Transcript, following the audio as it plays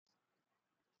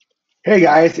Hey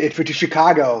guys, it's Richard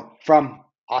Chicago from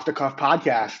Off the Cuff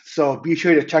Podcast. So be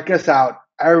sure to check us out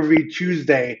every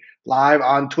Tuesday live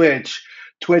on Twitch,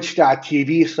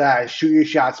 twitch.tv/shoot your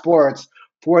shot sports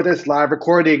for this live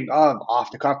recording of Off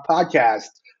the Cuff Podcast.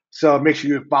 So make sure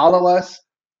you follow us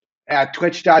at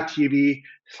twitch.tv/shoot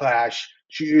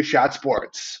your shot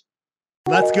sports.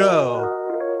 Let's go.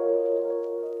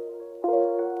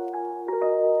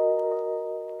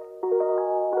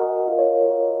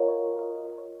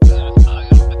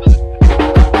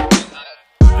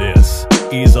 This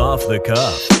is Off the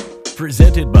Cuff,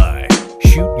 presented by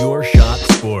Shoot Your Shot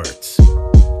Sports.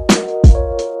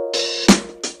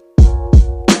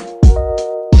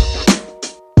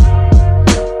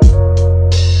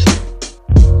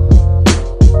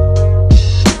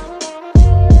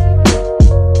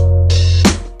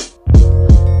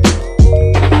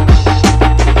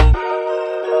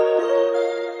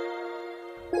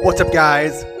 What's up,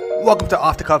 guys? Welcome to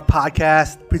Off the Cuff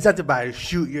Podcast, presented by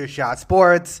Shoot Your Shot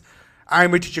Sports.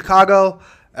 I'm Richard Chicago.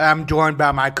 I'm joined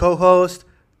by my co-host,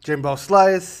 Jimbo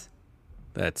Slice.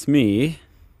 That's me.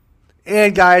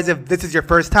 And guys, if this is your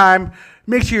first time,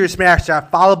 make sure you smash that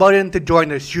follow button to join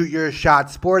the Shoot Your Shot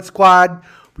Sports Squad.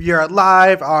 We are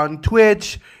live on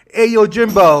Twitch. Hey, yo,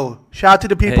 Jimbo. Shout out to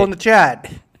the people in the chat.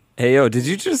 Hey, yo, did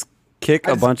you just kick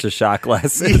a bunch of shot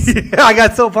glasses? Yeah, I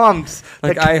got so pumped.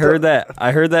 I heard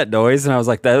that noise, and I was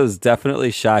like, that was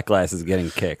definitely shot glasses getting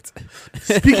kicked.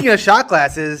 Speaking of shot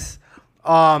glasses,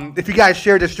 if you guys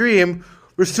share the stream,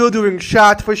 we're still doing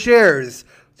shots for shares.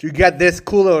 So you get this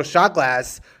cool little shot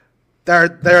glass.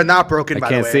 They're not broken, by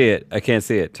the way. I can't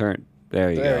see it. Turn. There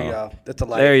you go. There you go. That's a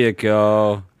light. There you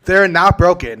go. They're not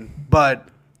broken, but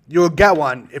you'll get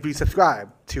one if you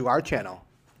subscribe to our channel.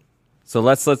 So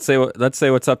let's say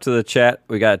what's up to the chat.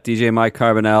 We got DJ Mike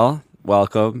Carbonell.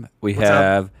 Welcome. We What's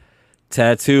have up?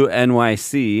 Tattoo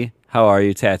NYC. How are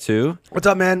you, Tattoo? What's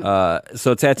up, man?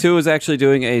 So Tattoo was actually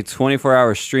doing a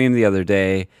 24-hour stream the other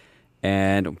day,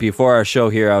 and before our show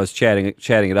here, I was chatting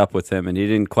it up with him, and he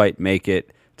didn't quite make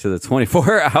it to the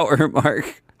 24-hour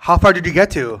mark. How far did you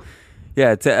get to?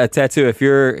 Yeah, Tattoo.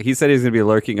 He said he's gonna be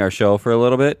lurking our show for a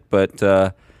little bit, but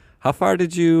how far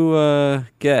did you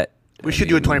get? We should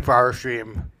do a 24-hour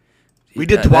stream. We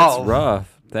did 12.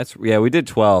 That's rough. We did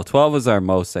 12. 12 was our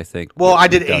most, I think. Well, I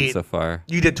did we've done 8 so far.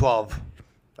 You did 12.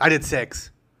 I did 6.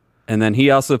 And then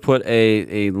he also put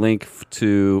a link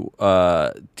to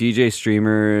DJ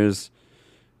Streamer's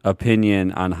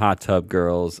opinion on Hot Tub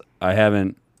Girls. I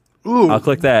haven't. Ooh. I'll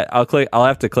click that. I'll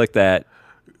have to click that.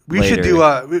 We should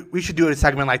do a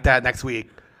segment like that next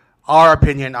week. Our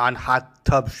opinion on Hot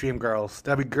Tub Stream Girls.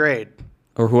 That'd be great.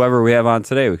 Or whoever we have on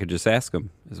today, we could just ask them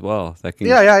as well. That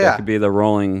could be the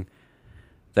rolling.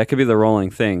 That could be the rolling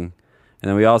thing. And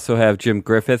then we also have Jim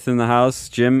Griffith in the house.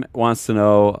 Jim wants to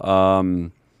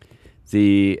know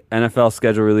the NFL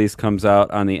schedule release comes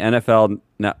out on the NFL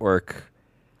Network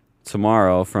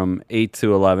tomorrow from 8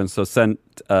 to 11. So 7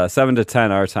 to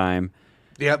 10 our time.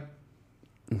 Yep.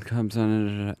 It comes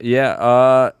on.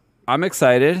 Yeah. I'm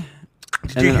excited.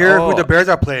 Did you hear who the Bears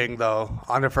are playing, though,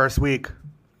 on the first week?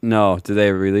 No. Did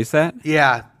they release that?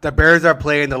 Yeah. The Bears are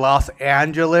playing the Los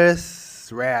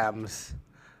Angeles Rams.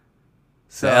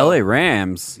 So, The LA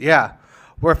Rams. Yeah.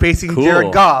 We're facing Cool.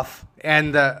 Jared Goff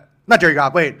and not Jared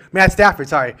Goff, wait. Matt Stafford,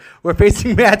 sorry. We're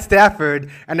facing Matt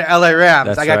Stafford and the LA Rams.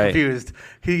 That's I got right. confused.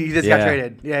 He just got Yeah.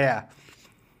 traded. Yeah.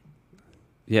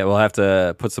 Yeah, we'll have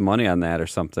to put some money on that or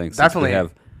something. Since Definitely. We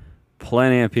have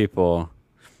plenty of people.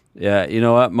 Yeah, you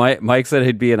know what? Mike said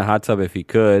he'd be in a hot tub if he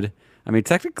could. I mean,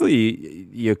 technically,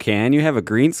 you can. You have a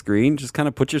green screen. Just kind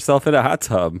of put yourself in a hot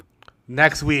tub.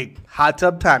 Next week, Hot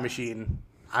Tub Time Machine.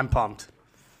 I'm pumped.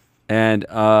 And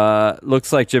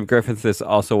looks like Jim Griffith is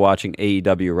also watching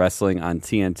AEW wrestling on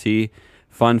TNT.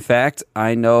 Fun fact,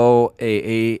 I know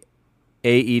a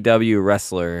AEW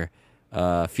wrestler,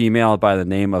 female by the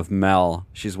name of Mel.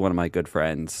 She's one of my good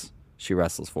friends. She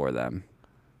wrestles for them.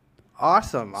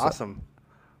 Awesome.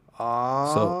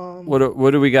 So what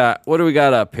do we got? What do we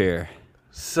got up here?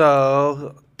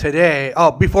 So today,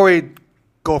 before we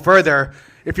go further,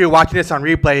 if you're watching this on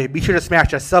replay, be sure to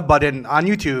smash that sub button on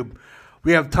YouTube.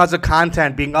 We have tons of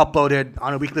content being uploaded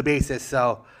on a weekly basis,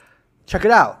 so check it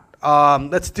out.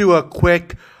 Let's do a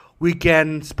quick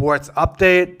weekend sports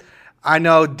update. I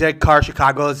know Dick Carr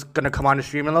Chicago is going to come on the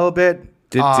stream in a little bit.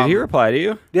 Did he reply to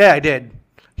you? Yeah, I did.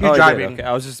 He's He did? driving. Okay,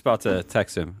 I was just about to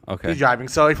text him. Okay. He's driving,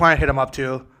 so if you want to hit him up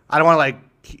too. I don't want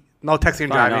to no texting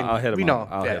and Fine, driving. I'll hit him we up. know.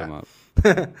 I'll hit him up.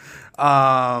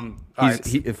 All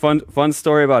right. Fun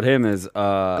story about him is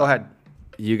Go ahead.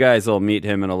 you guys will meet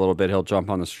him in a little bit. He'll jump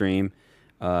on the stream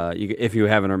if you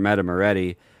haven't met him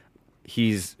already.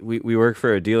 we work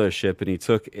for a dealership, and he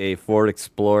took a Ford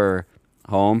Explorer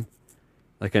home,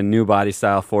 like a new body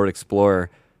style Ford Explorer.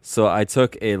 So I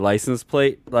took a license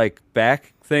plate like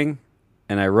back thing,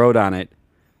 and I wrote on it,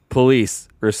 "Police,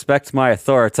 respect my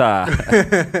authority."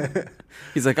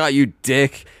 He's like, "Oh, you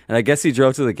dick!" And I guess he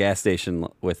drove to the gas station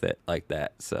with it like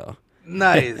that. So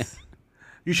nice.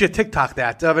 You should TikTok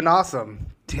that. That'd been awesome.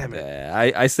 Damn it. Yeah,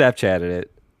 I Snapchatted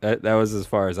it. That was as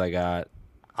far as I got.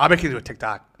 I'll make you do a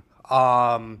TikTok.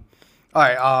 All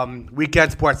right.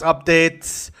 Weekend sports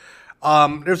updates.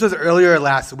 This was earlier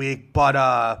last week,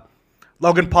 but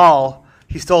Logan Paul,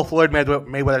 he stole Floyd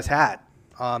Mayweather's hat.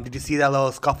 Did you see that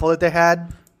little scuffle that they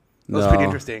had? It was pretty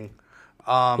interesting.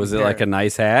 Was it like a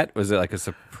nice hat? Was it like a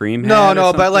Supreme hat?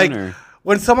 No, but like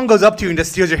when someone goes up to you and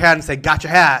just steals your hat and say, "Got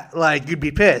your hat," like you'd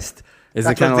be pissed. Is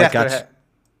it kind of like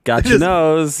got your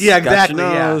nose? Yeah, exactly.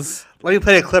 Nose. Yeah. Let me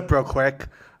play a clip real quick.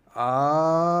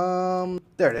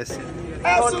 There it is.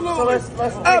 Absolutely.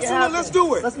 Let's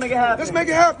do it. Let's make it happen. Let's make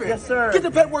it happen. Yes, sir. Get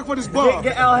the paperwork for this bum.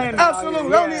 Get Al Hammond. Absolutely.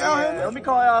 I don't need Al Hammond. Let me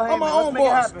call Al Hammond. I'm my own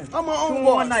boss. I'm my own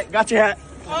boss. One night. Got your hat.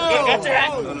 Got your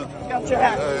hat. Got your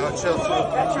hat. Chill.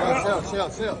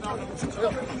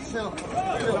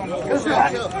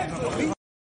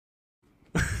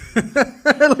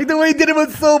 Like the way he did it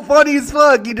was so funny as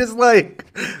fuck. He just like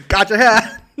got your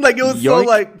hat. Like it was so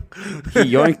like he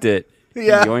yoinked it.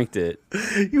 Yeah. He yoinked it.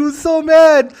 He was so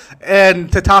mad. And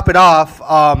to top it off,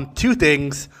 two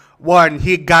things. One,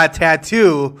 he got a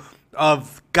tattoo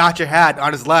of "got your hat"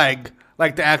 on his leg,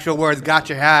 like the actual words "got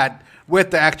your hat"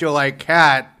 with the actual like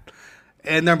hat.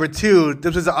 And number two,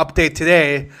 this was an update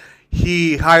today.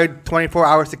 He hired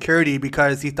 24-hour security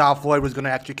because he thought Floyd was going to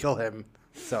actually kill him.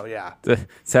 So yeah,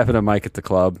 it's happened to Mike at the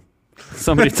club.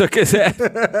 Somebody took his hat.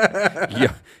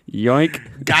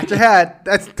 Yoink. Got your hat.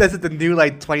 That's the new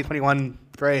like 2021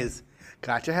 phrase.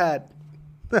 Got your hat.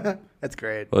 That's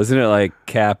great. Wasn't it like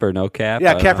cap or no cap?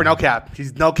 Yeah, cap or no cap.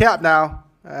 He's no cap now.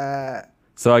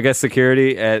 So I guess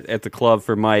security at the club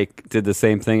for Mike did the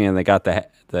same thing, and they got the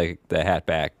hat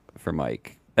back for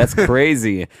Mike. That's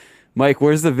crazy. Mike,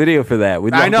 where's the video for that?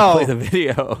 We'd love to play the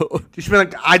video. You should be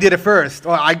like, I did it first.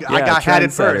 Or I got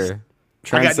hatted first.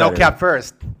 I got no cap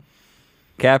first.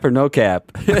 Cap or no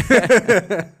cap.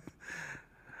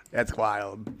 That's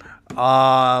wild.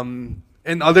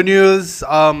 In other news,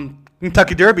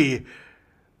 Kentucky Derby.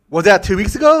 Was that 2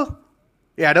 weeks ago?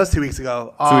 Yeah, that was 2 weeks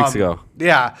ago. 2 weeks ago.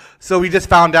 Yeah. So we just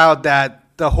found out that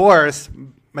the horse,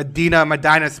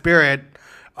 Medina Spirit,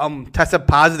 tested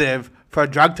positive for a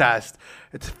drug test.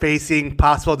 It's facing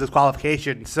possible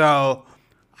disqualification. So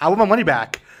I want my money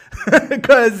back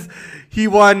because he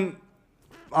won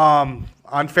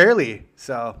unfairly.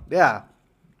 So yeah,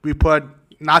 we put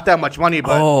not that much money,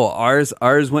 but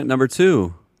ours went number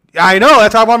 2. I know.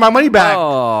 That's why I want my money back.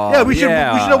 Oh, yeah, we should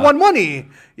have won money.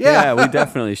 Yeah, we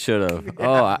definitely should have.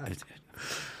 Yeah. That's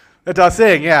what I was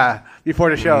saying. Yeah, before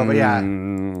the show, but yeah,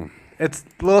 it's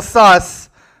a little sus.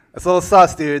 It's a little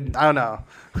sus, dude. I don't know.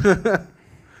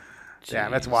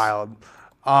 Damn, that's wild.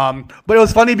 But it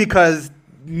was funny because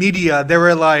media, they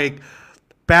were like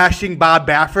bashing Bob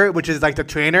Baffert, which is like the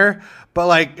trainer, but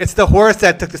like it's the horse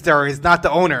that took the steroids, not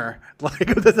the owner. Like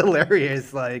it was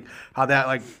hilarious, like how that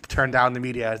like turned down the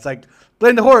media. It's like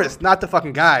blame the horse, not the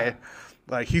fucking guy.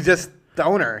 Like he's just the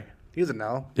owner. He doesn't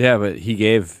know. Yeah, but he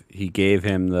gave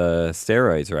him the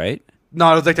steroids, right?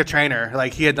 No, it was like the trainer.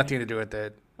 Like he had nothing to do with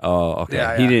it. Oh, okay.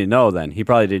 Yeah, he didn't know then. He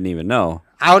probably didn't even know.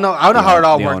 I don't know how it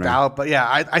all worked out, but yeah,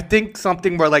 I think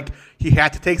something where like he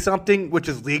had to take something which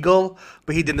is legal,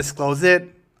 but he didn't disclose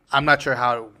it. I'm not sure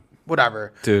how.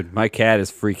 Whatever. Dude, my cat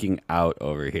is freaking out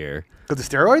over here. With the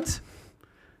steroids?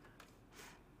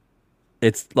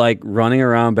 It's like running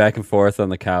around back and forth on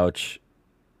the couch.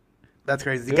 That's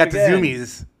crazy. You got the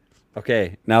zoomies.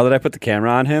 Okay, now that I put the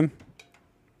camera on him.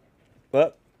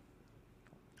 What?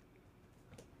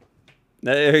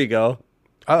 There you go.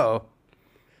 Uh-oh.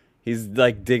 He's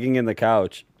like digging in the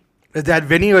couch. Is that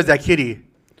Vinny or is that Kitty?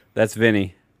 That's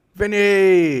Vinny.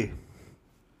 Vinny!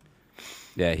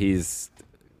 Yeah, he's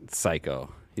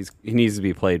psycho. He needs to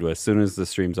be played with. As soon as the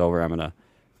stream's over, I'm going to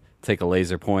take a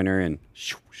laser pointer and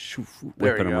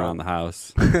whipping him around the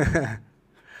house.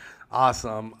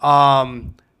 Awesome.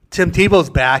 Tim Tebow's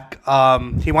back.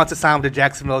 He wants to sign with the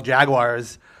Jacksonville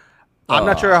Jaguars. I'm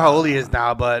not sure how old he is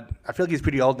now, but I feel like he's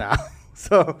pretty old now.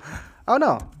 So, I don't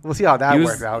know. We'll see how that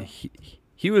works out.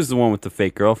 He was the one with the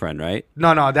fake girlfriend, right?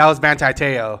 No, that was Manti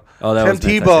Te'o. Oh, that Tim was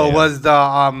Manti Tebow Te'o. was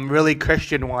the really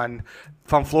Christian one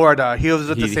from Florida. He was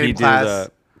with the same class.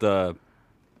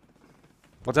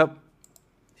 What's up?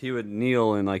 He would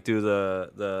kneel and like do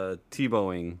the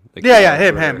Tebowing. Yeah,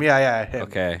 him. Yeah, him.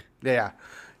 Okay. Yeah.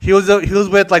 he was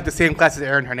with like the same class as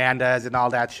Aaron Hernandez and all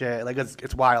that shit. Like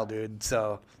it's wild, dude.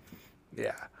 So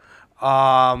yeah.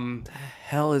 The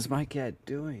hell is my cat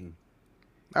doing?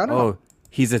 I don't know. Oh,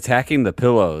 he's attacking the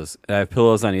pillows. I have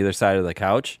pillows on either side of the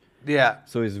couch. Yeah.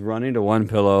 So he's running to one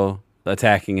pillow,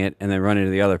 attacking it, and then running to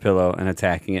the other pillow and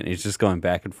attacking it. And he's just going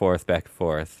back and forth, back and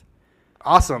forth.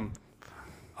 Awesome.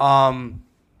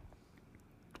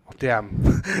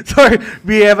 Damn. Sorry,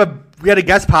 we had a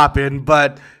guest pop in,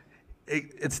 but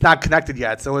it's not connected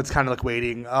yet, so it's kind of like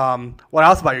waiting. What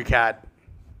else about your cat?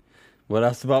 What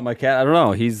else about my cat? I don't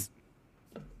know. He's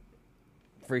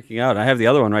freaking out. I have the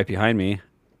other one right behind me.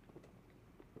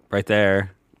 Right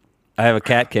there. I have a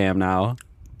cat cam now.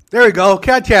 There we go.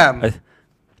 Cat cam.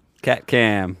 Cat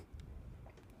cam.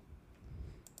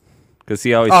 Because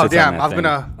he always Oh, sits damn. on that I was thing.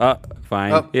 gonna. Oh,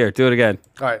 fine. Oh. Here, do it again.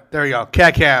 All right. There we go.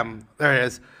 Cat cam. There it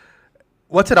is.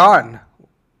 What's it on?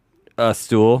 A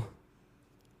stool.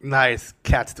 Nice.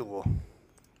 Cat stool.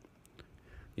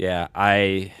 Yeah,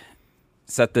 I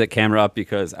set the camera up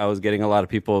because I was getting a lot of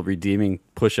people redeeming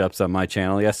push-ups on my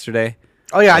channel yesterday.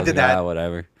 Oh, yeah, So I did that.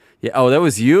 Whatever. Yeah. Oh, that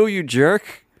was you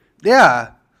jerk?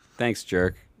 Yeah. Thanks,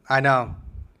 jerk. I know.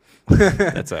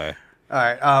 That's all right. All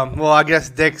right. Well, I guess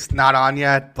Dick's not on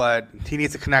yet, but he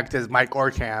needs to connect his mic or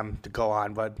cam to go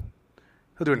on, but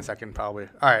he'll do it in a second probably.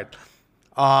 All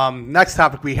right. Next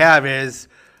topic we have is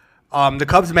the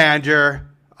Cubs manager,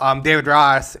 David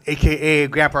Ross, a.k.a.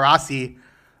 Grandpa Rossi,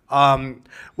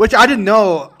 which I didn't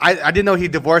know. I didn't know he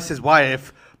divorced his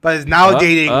wife, but is now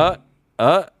dating.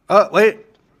 Wait.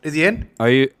 Is he in? Are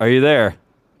you there?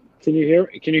 Can you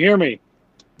hear me?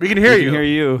 We can hear We you. can hear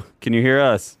you. Can you hear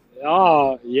us?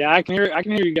 Oh, yeah, I can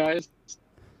hear you guys.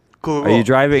 Cool. Are you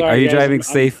driving? Sorry, Are you guys, driving I'm-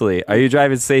 safely? Are you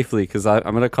driving safely? Because I'm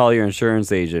going to call your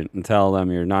insurance agent and tell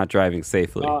them you're not driving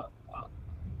safely.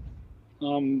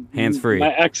 Hands free.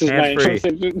 My ex is Hands my free.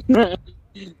 insurance.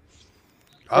 It's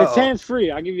Uh-oh. hands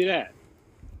free. I'll give you that.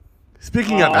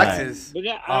 Speaking of Uh, exes, But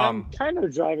yeah, Um, I'm kind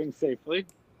of driving safely.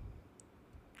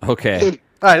 Okay, all right,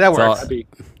 that That's all- works. I'd be-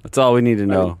 that's all we need to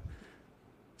know.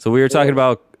 So we were talking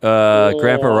about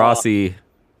Grandpa Rossi.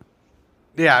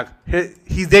 Yeah,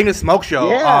 he's dating a smoke show.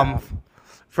 Yeah.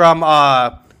 From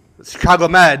Chicago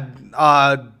Med,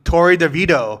 Tori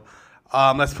DeVito.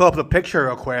 Let's pull up the picture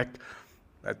real quick.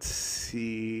 Let's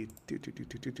see.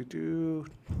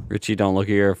 Richie, don't look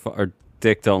at your or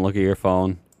Dick, don't look at your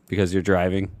phone because you're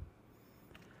driving.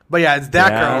 But yeah, it's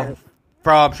that Yeah. girl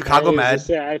from Chicago I was Med. just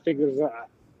saying, I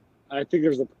think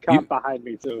there's a cop behind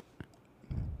me too.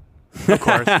 Of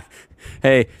course.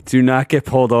 Hey, do not get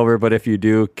pulled over, but if you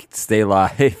do, stay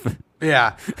live.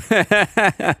 Yeah.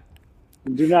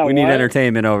 Do not. We need what?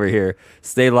 entertainment over here.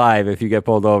 Stay live if you get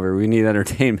pulled over. We need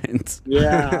entertainment.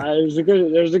 Yeah, there's a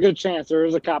good chance there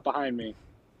is a cop behind me.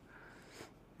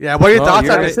 Yeah, what are your Oh, thoughts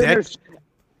you're on right. this,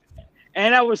 Dick?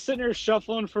 And I was sitting there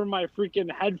shuffling for my freaking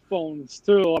headphones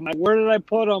too. I'm like, where did I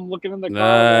put them? Looking in the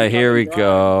car. Here we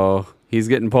go. He's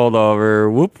getting pulled over.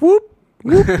 Whoop, whoop.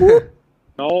 Whoop, whoop.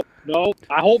 No.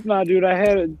 I hope not, dude.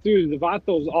 The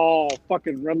Vato's all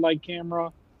fucking red light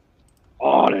camera.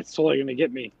 Oh, that's totally gonna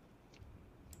get me.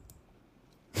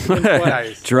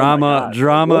 Nice. drama Oh my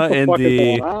God. What the in fuck is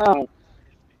the... going on?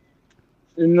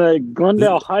 In the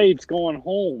Glendale Heights going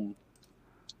home.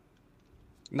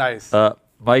 Nice.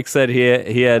 Mike said he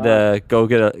had to go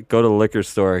to the liquor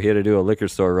store. He had to do a liquor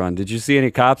store run. Did you see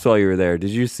any cops while you were there?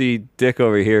 Did you see Dick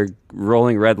over here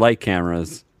rolling red light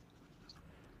cameras?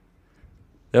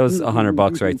 That was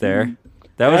 $100 right there.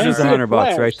 That was I just didn't see it $100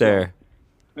 right flash, so- there.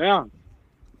 Yeah.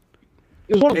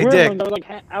 It was one of Hey, the Dick. weird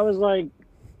ones. I was like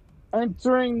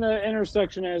entering the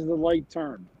intersection as the light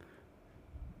turned.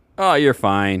 Oh, you're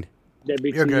fine. That'd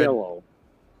be You're too good. yellow.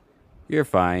 You're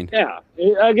fine. Yeah.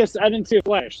 I guess I didn't see a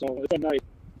flash, so it's a night.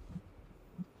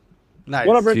 Nice.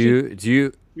 What up, Do Richie?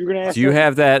 you You're gonna ask do you something?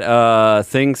 have that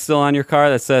thing still on your car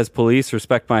that says "Police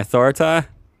respect my authority"?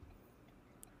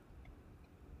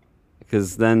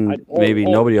 Because then maybe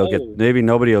nobody will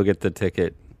get the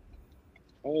ticket.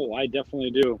 Oh, I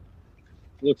definitely do.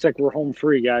 Looks like we're home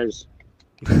free, guys.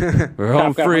 We're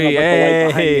home got free. hung up at the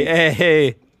light Hey, behind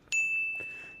hey.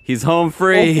 He's home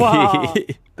free. wow.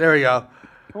 There we go.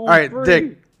 Home All right, free.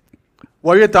 Dick.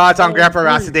 What are your thoughts on Home Grandpa free.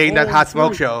 Rossi dating that Home hot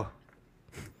smoke free. show?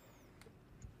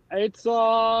 It's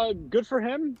good for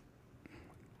him.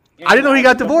 I didn't know he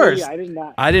got Definitely, divorced. I did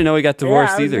not. I didn't know he got divorced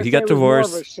Yeah, I was either. gonna He say got it was more of a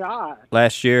divorced shot.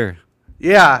 last year.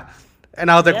 Yeah. And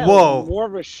I was like, Yeah, it was whoa. more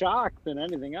of a shock than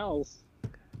anything else.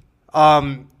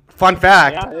 Fun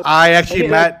fact, Yeah, it's- I actually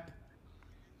met.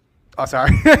 Oh,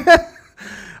 sorry.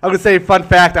 I was gonna say, fun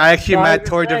fact, I actually No, I met was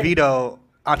Tori gonna say. DeVito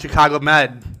on Chicago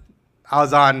Med. I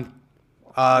was on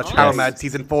Chicago Yes. Med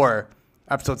season 4,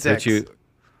 episode 6.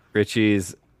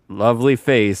 Richie's lovely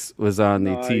face was on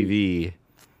the TV.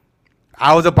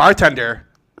 I was a bartender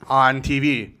on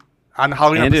TV on the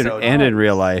Halloween episode. And in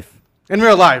real life. In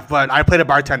real life, but I played a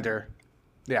bartender.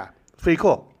 Yeah, it's pretty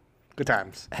cool. Good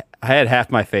times. I had half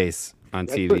my face on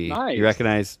TV. Nice. You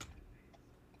recognize?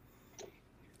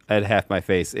 I had half my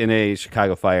face in a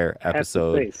Chicago Fire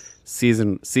episode.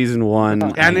 Season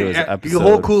 1. And your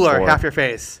whole cooler, 4. half your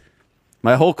face.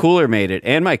 My whole cooler made it,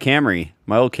 and my Camry.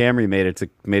 My old Camry made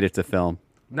it to film.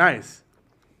 Nice.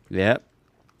 Yep.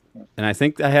 And I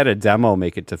think I had a demo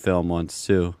make it to film once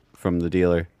too from the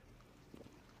dealer.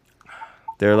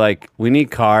 They're like, we need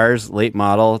cars, late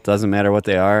model, doesn't matter what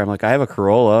they are. I'm like, I have a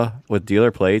Corolla with dealer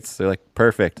plates. They're like,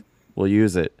 perfect, we'll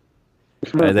use it.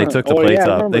 And they took the plates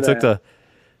off.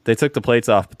 They took the plates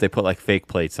off, but they put like fake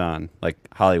plates on, like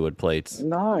Hollywood plates.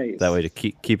 Nice. That way to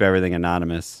keep everything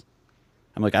anonymous.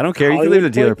 I'm like, I don't care. You can leave the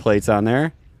dealer plates on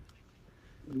there.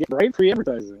 Yeah, right, free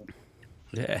advertising.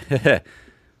 Yeah.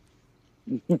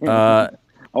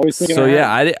 Always thinking So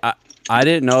ahead. yeah, I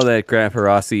didn't know that Grandpa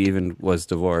Rossi even was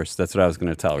divorced. That's what I was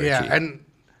going to tell Richie. Yeah, and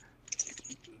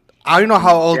I don't know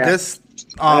how old this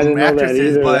I didn't know actress that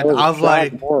is, either. but That I was shock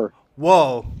like, more.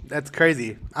 whoa, that's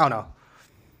crazy. I don't know.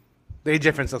 The age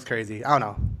difference looks crazy. I don't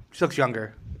know. She looks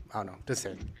younger. I don't know. Just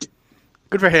saying.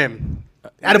 Good for him.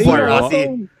 Attaboy,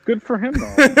 Rossi. Good for him,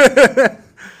 though.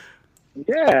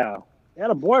 Yeah.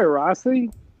 Attaboy, Rossi.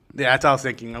 Yeah, that's what I was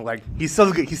thinking. I'm like, he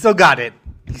still got it.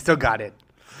 He still got it.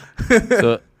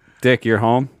 So, Dick, you're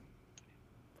home?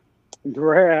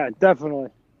 Yeah, definitely.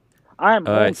 I am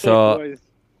All home right, safe, so- boys.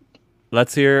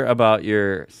 Let's hear about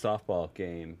your softball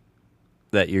game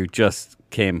that you just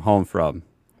came home from.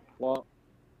 Well,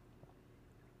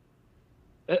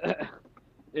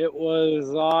 it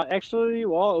was actually,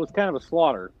 well, it was kind of a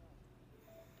slaughter.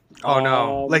 Oh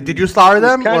no! Like, did you slaughter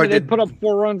them, or they did put up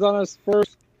 4 runs on us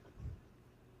first?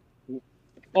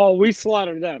 Oh, we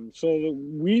slaughtered them. So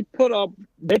they put up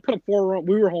 4 runs.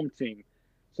 We were home team,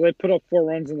 so they put up 4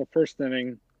 runs in the first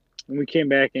inning, and we came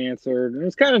back and answered. And it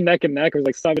was kind of neck and neck. It was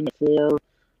like 7-4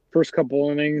 first couple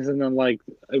innings, and then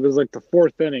it was like the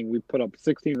 4th inning we put up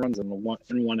 16 runs in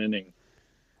one inning.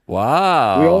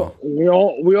 Wow.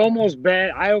 We almost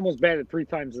bat. I almost batted 3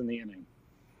 times in the inning.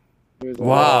 It was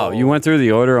Wow. You went through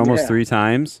the order almost Yeah. 3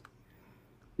 times?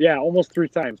 Yeah, almost 3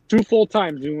 times. 2 full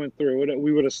times we went through.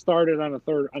 We would have started on the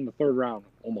third round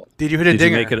almost. did you hit a Did you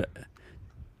dinger? make it?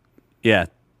 Yeah.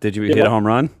 Did you Yeah. hit a home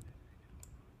run?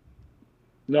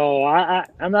 No,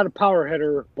 I'm not a power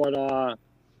hitter, but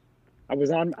I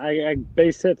was on. I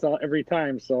base hits every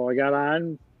time, so I got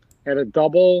on, had a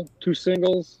double, 2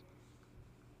 singles,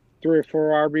 3 or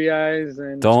 4 RBIs,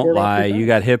 and Don't scored all lie. 3 You times.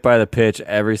 got hit by the pitch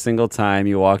every single time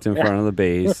you walked in front of the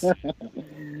base.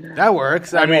 That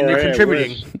works. I I mean, know, you're right?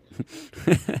 contributing.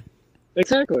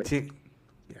 Exactly. Te-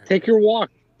 Take your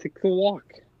walk. Take the walk.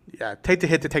 Yeah, take the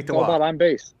hit to take the All about walk. on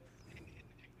base.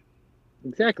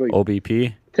 Exactly.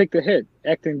 OBP? Take the hit.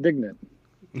 Act indignant.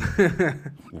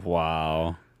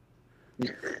 Wow.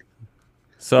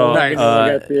 So, Nice. I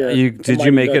got the, did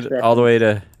you make it all the way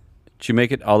to? Did you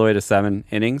make it all the way to 7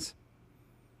 innings,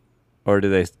 or did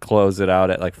they close it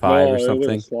out at like 5 No, or It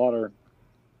something? was a slaughter.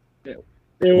 It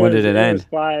When did it end? was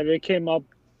 5. It came up.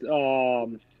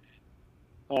 It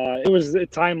was a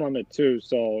time limit too,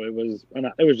 so it was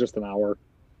just an hour.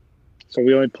 So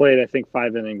we only played, I think,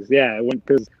 5 innings. Yeah, it went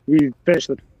because we finished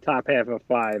the top half of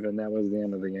 5, and that was the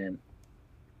end of the game.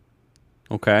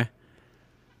 Okay.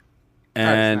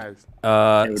 And Nice.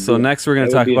 It would so be- next we're going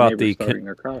to that would talk be a about neighbor the. starting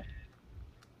our crowd.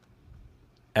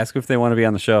 Ask if they want to be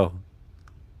on the show.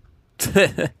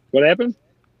 What happened?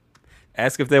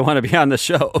 Ask if they want to be on the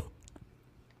show.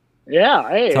 Yeah,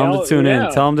 hey, Tell them to tune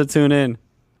in. Tell them to tune in.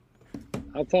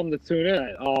 I'll tell them to tune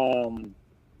in.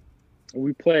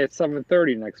 We play at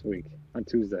 7:30 next week on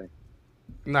Tuesday.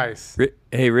 Nice.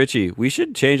 Hey Richie, we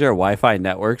should change our Wi-Fi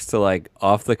networks to like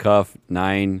off the cuff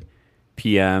 9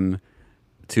 p.m.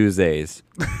 Tuesdays.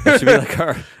 That should be like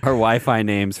our Wi-Fi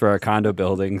names for our condo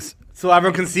buildings. So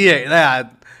everyone can see it. Yeah,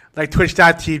 like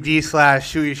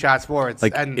twitch.tv/shootyourshotsports.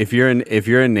 Like and if you're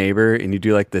a neighbor and you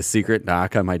do like the secret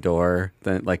knock on my door,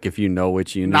 then like if you know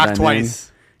which unit knock I'm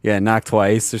twice. in, yeah, knock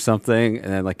twice or something,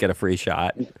 and then like get a free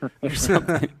shot or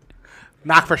something.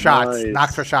 Knock for shots. Nice.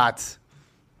 Knock for shots.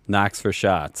 Knocks for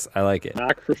shots. I like it.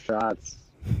 Knock for shots.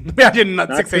 Imagine at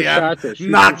Knock 6 for a.m. shots or shoot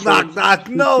Knock, for knock, shots. knock.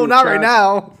 No, Shoot not for right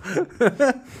now.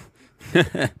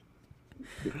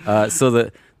 So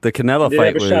the Canelo Did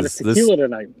fight have a shot of was tequila this.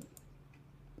 tonight.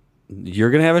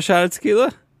 You're gonna have a shot at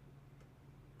tequila?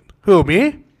 Who,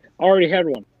 me? Already had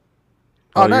one.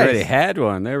 Oh, You nice. already had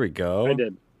one. There we go. I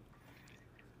did.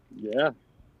 Yeah.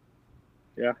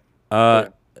 Yeah.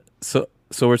 So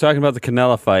So we're talking about the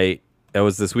Canelo fight. That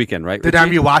was this weekend, right? Did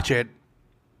you watch it?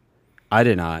 I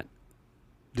did not.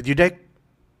 Did you, Dick?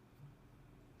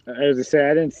 As I say,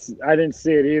 I didn't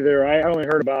see it either. I only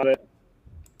heard about it.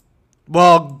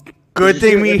 Well, good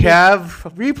thing we have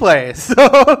replay. So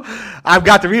I've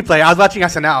got the replay. I was watching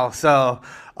SNL. So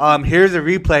here's a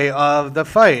replay of the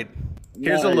fight.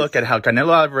 Here's a look at how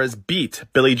Canelo Alvarez beat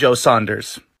Billy Joe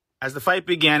Saunders. As the fight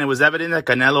began, it was evident that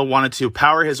Canelo wanted to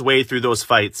power his way through those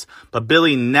fights, but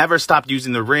Billy never stopped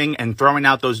using the ring and throwing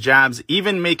out those jabs,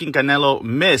 even making Canelo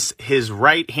miss his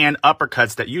right hand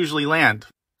uppercuts that usually land.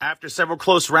 After several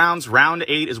close rounds, round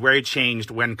 8 is where it changed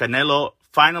when Canelo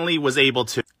finally was able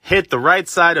to hit the right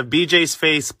side of BJ's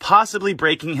face, possibly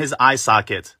breaking his eye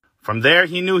socket. From there,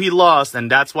 he knew he lost, and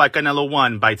that's why Canelo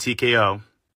won by TKO.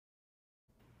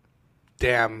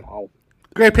 Damn.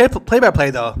 Great play-by-play,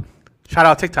 though. Shout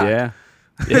out TikTok.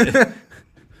 Yeah.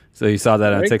 So you saw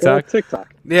that on TikTok?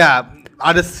 TikTok. Yeah.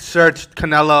 I just searched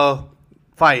Canelo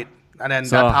fight, and then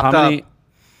that popped up.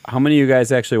 How many of you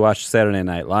guys actually watched Saturday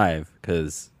Night Live?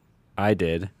 Because I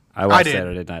did. I watched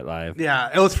Saturday Night Live. Yeah,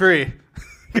 it was free.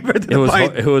 Compared to the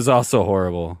fight. It was also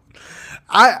horrible.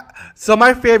 So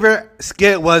my favorite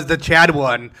skit was the Chad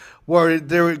one, where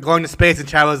they were going to space, and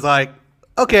Chad was like,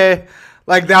 okay.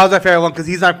 Like, that was my favorite one, because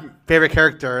he's my favorite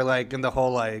character, like, in the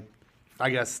whole, like, I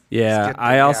guess. Yeah,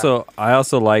 I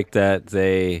also like that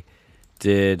they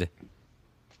did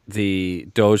the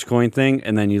Dogecoin thing,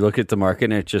 and then you look at the market,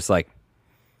 and it's just, like,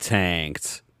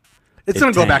 tanked. It's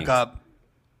going to go back up.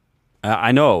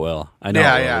 I know it will. I know it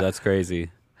will. Yeah. That's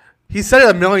crazy. He said it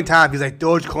a million times. He's like,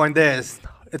 Dogecoin this.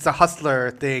 It's a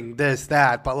hustler thing, this,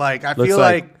 that. But, like, I feel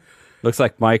like... Looks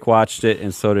like Mike watched it,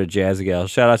 and so did Jazzy Gal.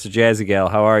 Shout out to Jazzy Gal.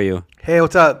 How are you? Hey,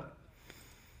 what's up?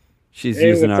 She's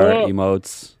using our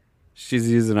emotes. She's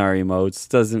using our emotes.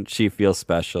 Doesn't she feel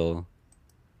special?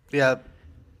 Yeah.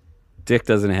 Dick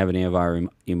doesn't have any of our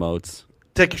emotes.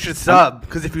 Dick, you should sub,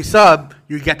 because if you sub,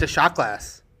 you get the shot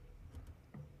glass.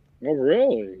 Oh,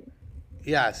 really?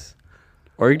 Yes.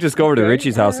 Or you can just go over to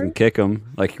Richie's house and kick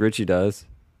him, like Richie does.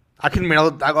 I can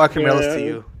mail this to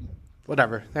you.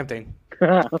 Whatever, same thing.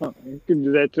 You can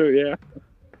do that too, yeah.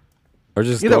 Or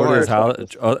just go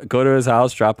to his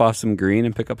house, drop off some green,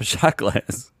 and pick up a shot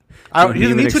glass. He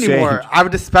doesn't need to anymore. I have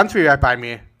a dispensary right by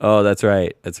me. Oh, that's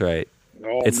right. That's right.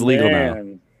 Oh, it's legal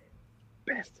now.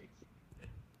 Bastards.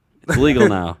 It's legal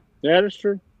now. Yeah, that's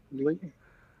true. It's legal.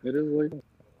 It is legal.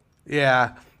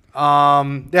 Yeah.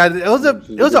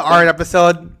 It was an art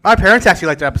episode. My parents actually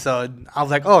liked the episode. I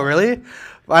was like, oh, really?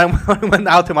 I went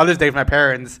out to Mother's Day with my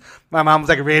parents. My mom was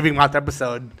like raving about the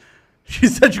episode. She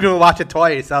said you're gonna watch it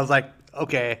twice. I was like,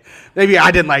 okay, maybe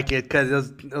I didn't like it because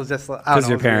it was just because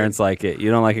your parents like it.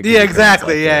 You don't like it. Yeah,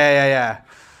 exactly. Yeah.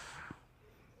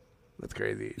 That's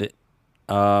crazy.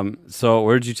 So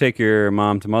where did you take your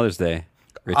mom to Mother's Day,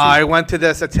 Richie? I went to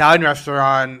this Italian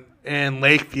restaurant in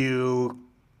Lakeview.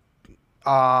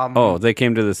 They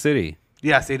came to the city.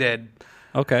 Yes, they did.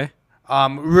 Okay.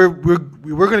 We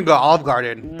were gonna go Olive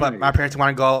Garden, but my parents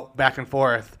wanted to go back and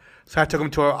forth, so I took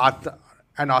them to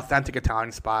an authentic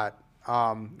Italian spot.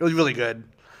 It was really good.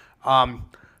 Shout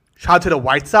out to the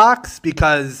White Sox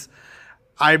because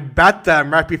I bet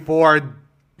them right before.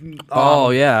 Dinner,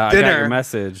 I got your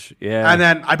message. Yeah, and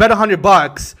then I bet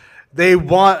 $100. They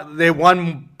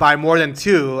won by more than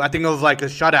 2. I think it was like a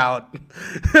shutout,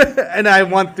 and I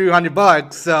won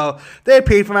 $300. So they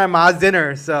paid for my mom's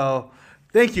dinner. So.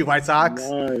 Thank you, White Sox.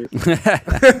 Nice.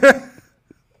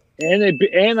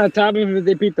 and on top of it,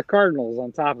 they beat the Cardinals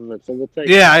on top of it. So we'll take.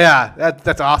 Yeah.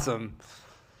 That's awesome.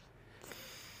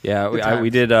 Yeah, we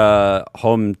did a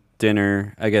home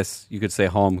dinner. I guess you could say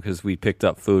home because we picked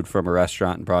up food from a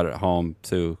restaurant and brought it home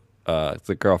to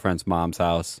the girlfriend's mom's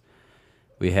house.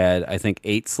 We had, I think,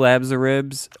 8 slabs of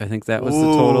ribs. I think that was the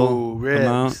total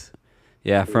amount.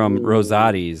 Yeah, from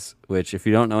Rosati's, which if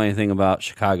you don't know anything about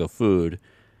Chicago food.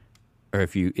 Or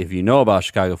if you know about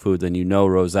Chicago food, then you know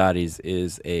Rosati's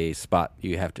is a spot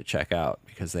you have to check out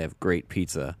because they have great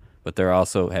pizza, but they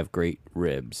also have great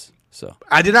ribs. So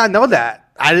I did not know that.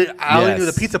 I only knew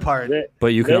the pizza part.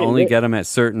 But you can only get them at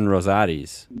certain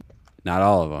Rosati's, not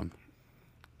all of them.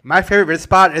 My favorite rib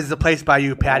spot is the place by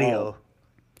you, Patio.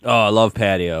 Oh, I love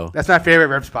Patio. That's my favorite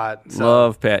rib spot. So.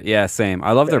 Love Yeah, same.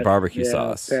 I love their barbecue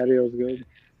sauce. Patio's good.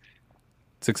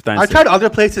 It's expensive. I tried other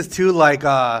places too, like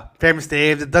Famous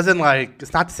Dave's. It doesn't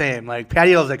it's not the same. Like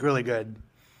Patio's like really good.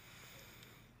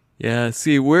 Yeah,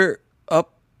 see, we're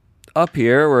up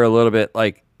here. We're a little bit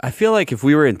like I feel like if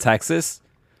we were in Texas,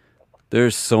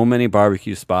 there's so many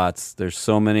barbecue spots. There's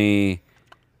so many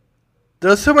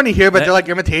There's so many here, but they're like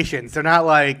imitations. They're not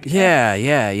like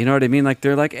yeah. You know what I mean? Like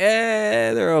they're like,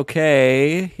 they're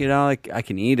okay. You know, like I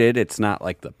can eat it. It's not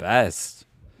like the best.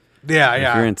 Yeah.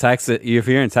 If you're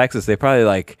in Texas, they probably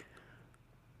like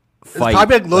fight. It's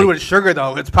probably like loaded with sugar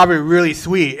though. It's probably really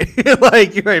sweet.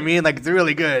 Like you know what I mean? Like it's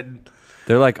really good.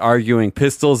 They're like arguing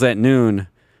pistols at noon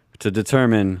to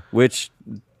determine which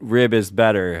rib is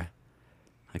better.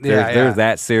 Like they're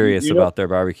that serious about their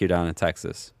barbecue down in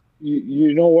Texas.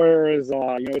 You know where is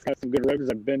it's got some good ribs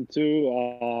I've been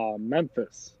to?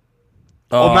 Memphis.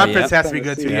 Oh, Memphis has to be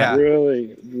good too. Yeah,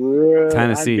 really.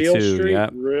 Tennessee on Beale too. Street,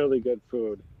 Yeah, really good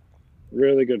food.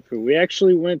 Really good food. We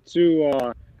actually went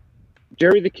to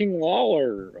Jerry the King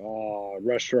Lawler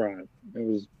restaurant.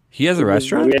 He has a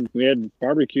restaurant. We had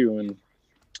barbecue and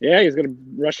he's got a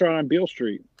restaurant on Beale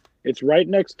Street. It's right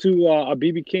next to a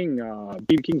BB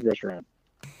King's restaurant.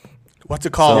 What's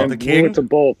it called? The King? We went to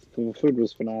both. The food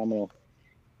was phenomenal.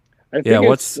 Wait.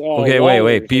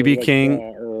 BB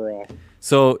King.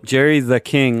 So Jerry the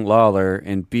King Lawler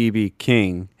and BB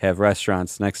King have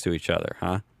restaurants next to each other,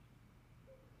 huh?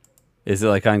 Is it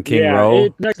like on King Row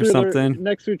or something?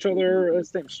 Next to each other.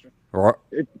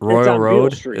 Royal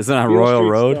Road? Is it on Beale Royal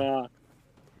Street's, Road?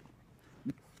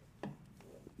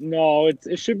 No,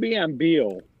 it should be on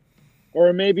Beale.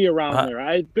 Or maybe around there.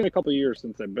 It's been a couple of years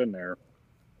since I've been there.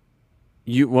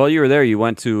 While you were there, you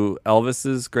went to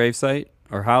Elvis's gravesite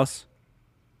or house,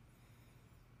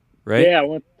 right? Yeah, it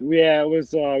was. We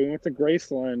went to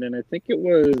Graceland, and I think it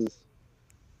was.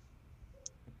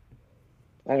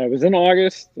 It was in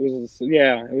August. I think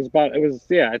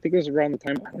it was around the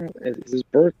time. I don't know, is his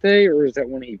birthday or is that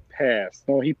when he passed?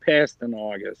 No, he passed in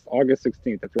August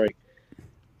 16th. That's right.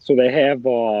 So they have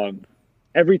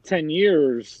every 10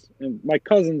 years, and my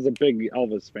cousin's a big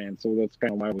Elvis fan, so that's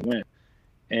kind of why we went.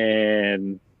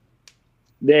 And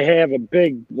they have a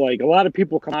big, like, a lot of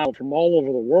people come out from all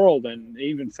over the world, and they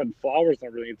even send flowers and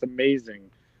everything. It's amazing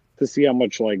to see how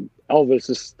much, like, Elvis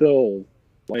is still,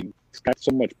 like, it's got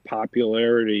so much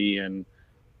popularity and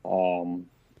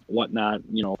whatnot,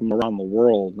 from around the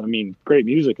world. I mean, great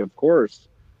music, of course.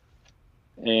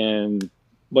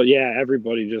 But yeah,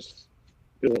 everybody just,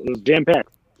 it was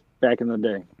jam-packed back in the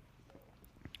day.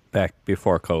 Back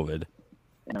before COVID.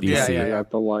 At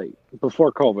the light.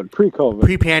 Before COVID, pre-COVID.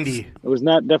 Pre-pandy. It was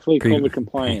not definitely COVID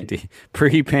compliant.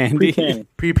 Pre-pandy?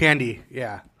 Pre-pandy,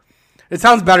 yeah. It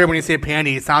sounds better when you say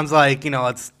pandy. It sounds like,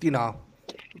 it's, a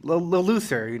little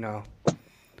looser,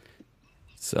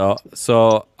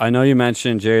 So I know you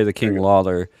mentioned Jerry the King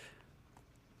Lawler.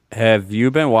 Have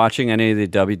you been watching any of the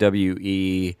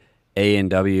WWE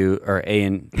A&W or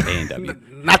A&W?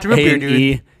 Not to rip here,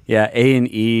 dude. Yeah,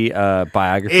 A&E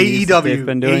biographies that they've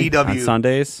been doing on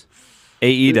Sundays.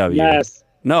 AEW. Yes.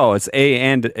 No, it's A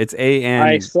and I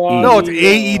saw. No, it's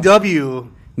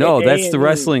AEW. No, that's the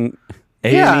wrestling.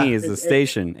 A&E is the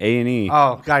station. A&E.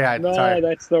 Oh, God, no, sorry.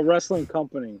 That's the wrestling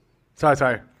company.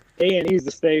 Sorry. A&E is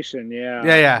the station. Yeah.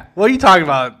 Yeah. What are you talking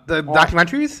about? The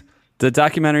documentaries? The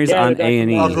documentaries on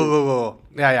A&E. Oh, cool.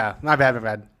 Yeah. Not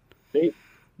bad. They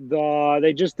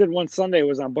just did one Sunday. It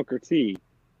was on Booker T.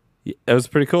 It was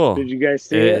pretty cool. Did you guys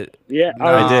see it? Yeah, no,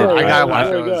 I did. I gotta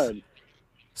watch really those. Good.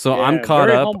 So I'm caught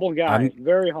very up. Humble guy.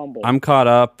 Very humble. I'm caught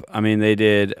up. I mean, they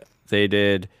did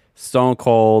Stone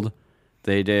Cold.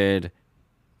 They did.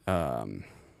 Who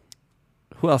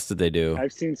else did they do?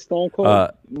 I've seen Stone Cold,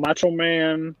 Macho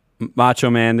Man.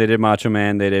 They did Macho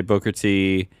Man. They did Booker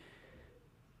T.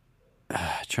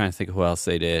 Trying to think of who else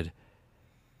they did.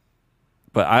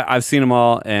 But I've seen them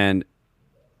all, and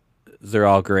they're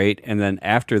all great. And then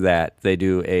after that, they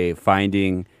do a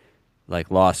finding,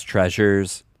 like, lost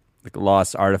treasures, like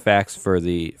lost artifacts for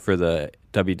the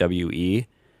WWE.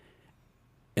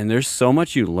 And there's so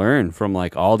much you learn from,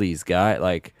 like, all these guys,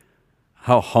 like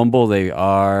how humble they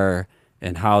are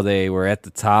and how they were at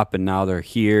the top and now they're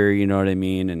here, you know what I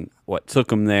mean? And what took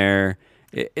them there.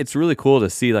 It's really cool to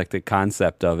see, like, the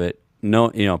concept of it.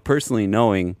 Personally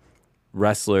knowing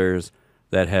wrestlers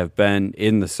that have been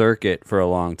in the circuit for a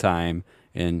long time.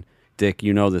 And Dick,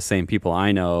 the same people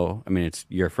I know. I mean, it's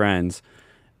your friends.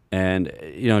 And,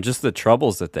 just the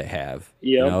troubles that they have,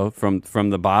 from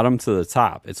the bottom to the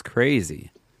top. It's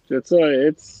crazy. It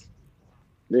is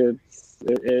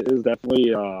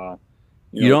definitely,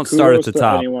 you don't start at the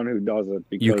top. Anyone who does it.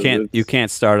 You can't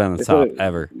start on the top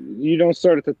ever. You don't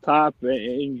start at the top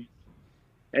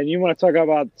and you want to talk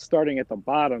about starting at the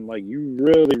bottom, like you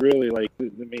really, really like. I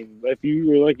mean, if you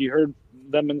were like you heard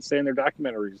them say in their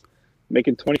documentaries,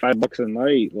 making $25 a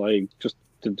night, like just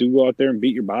to go out there and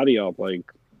beat your body up, like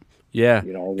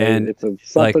and it's something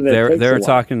like that they're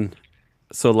talking.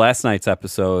 so last night's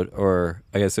episode, or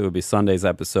I guess it would be Sunday's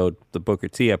episode, the Booker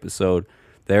T episode,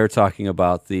 they were talking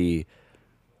about the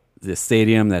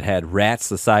stadium that had rats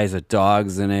the size of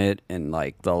dogs in it, and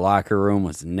like the locker room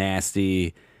was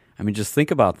nasty. I mean, just think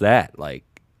about that. Like,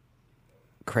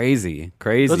 crazy.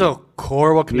 Those are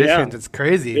horrible conditions. Yeah. It's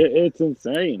crazy. It's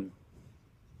insane.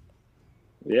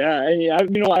 Yeah, and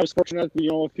I was fortunate.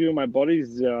 A few of my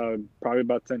buddies, probably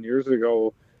about 10 years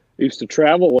ago, used to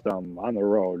travel with them on the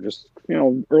road. Just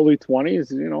early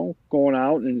 20s. Going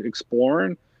out and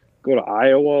exploring. Go to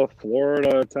Iowa,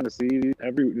 Florida, Tennessee,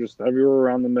 everywhere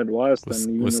around the Midwest, and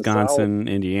even Wisconsin,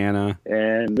 the South. Indiana,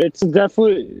 and it's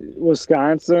definitely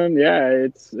Wisconsin. Yeah,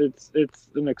 it's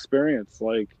an experience.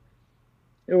 Like,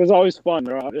 it was always fun.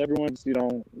 Everyone's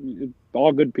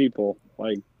all good people.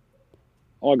 Like,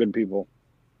 all good people.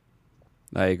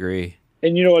 I agree.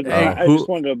 And you know what? I just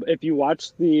wanted to. If you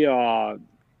watch the,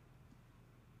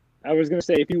 I was gonna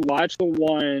say, if you watch the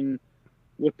one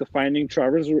with the Finding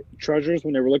Treasures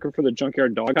when they were looking for the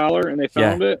junkyard dog collar and they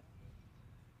found it.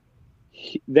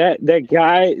 That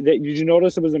guy, did you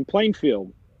notice it was in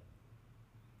Plainfield?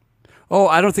 Oh,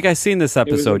 I don't think I've seen this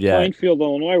episode yet. Plainfield,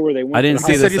 Illinois, where they went. I didn't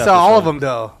see this. You saw all of them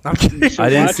though. I'm kidding.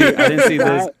 I didn't see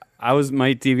this.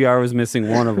 My DVR was missing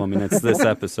one of them, and it's this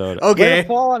episode. Okay.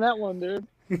 Fall on that one, dude.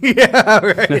 Yeah,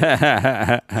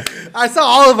 right. I saw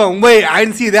all of them. Wait, I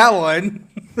didn't see that one.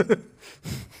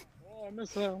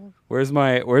 Where's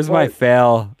my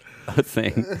fail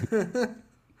thing?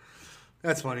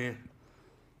 That's funny.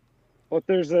 But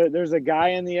there's a guy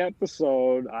in the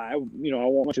episode. I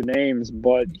won't mention names,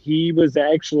 but he was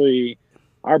actually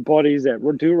our buddies at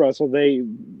Do Wrestle. I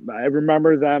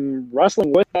remember them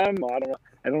wrestling with them. I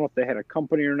don't know if they had a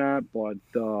company or not, but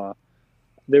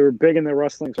they were big in the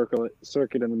wrestling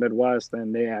circuit in the Midwest,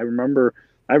 and I remember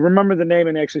the name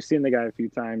and actually seeing the guy a few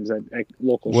times at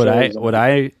local shows. Would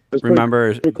I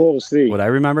remember? Pretty cool to see. Would I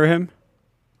remember him?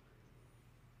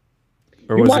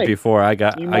 Or was it before I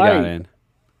got in?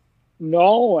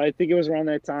 No, I think it was around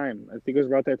that time. I think it was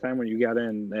about that time when you got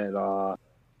in and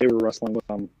they were wrestling with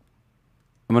them.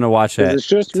 I'm gonna watch that. It's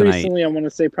just tonight. Recently. I want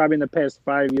to say probably in the past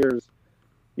 5 years.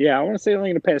 Yeah, I want to say only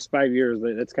in the past 5 years.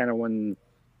 That's kind of when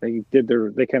they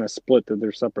kind of split, did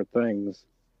their separate things.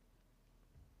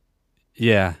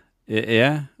 Yeah.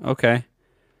 Okay.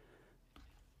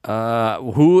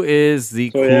 Who is the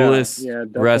coolest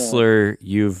wrestler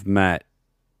you've met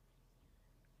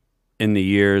in the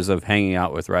years of hanging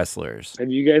out with wrestlers? Have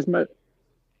you guys met?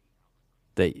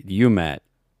 That you met?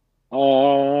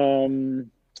 I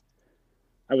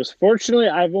was fortunately,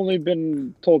 I've only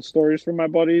been told stories from my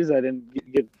buddies. I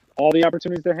didn't get all the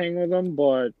opportunities to hang with them,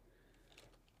 but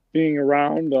being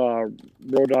around,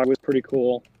 Road Dogg was pretty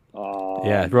cool.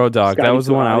 Road Dogg. That was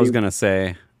the one I was gonna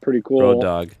say. Pretty cool. Road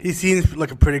Dogg. He seems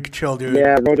like a pretty chill dude.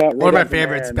 Yeah, Road Dogg. One of my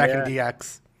favorites back in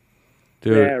DX.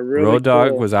 Dude, really Road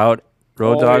Dogg was out.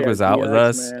 Road Dogg was out with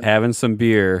us having some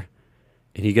beer,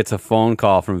 and he gets a phone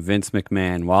call from Vince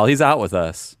McMahon while he's out with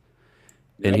us.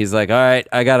 And he's like, all right,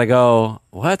 I got to go.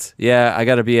 What? Yeah, I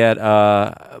got to be at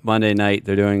Monday night.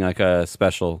 They're doing like a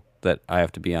special that I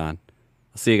have to be on.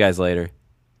 I'll see you guys later.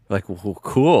 Like, well,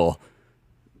 cool.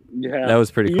 Yeah. That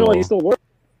was pretty cool. He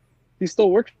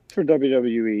still works for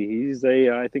WWE. He's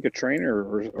I think a trainer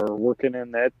or working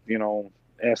in that,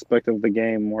 aspect of the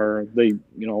game where they,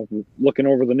 looking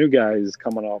over the new guys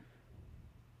coming up.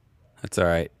 That's all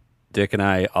right. Dick and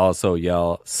I also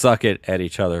yell, suck it at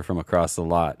each other from across the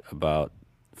lot about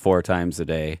 4 times a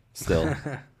day still.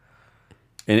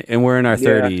 and we're in our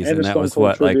 30s, and that was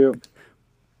what, tribute.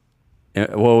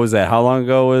 Like, what was that? How long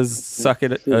ago was suck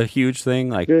it a huge thing?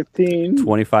 Like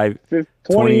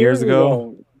 20 years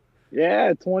ago?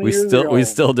 Yeah, 20 years ago. We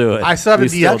still do it. I still have a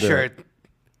DX shirt.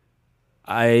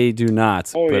 I do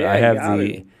not, but I have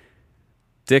the...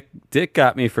 Dick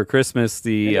got me for Christmas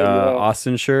the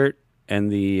Austin shirt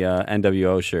and the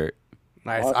NWO shirt.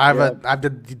 Nice. I have the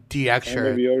DX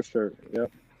shirt. NWO shirt.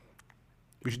 Yep.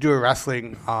 We should do a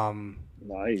wrestling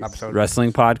nice episode.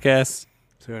 Wrestling podcast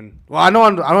soon. Well, I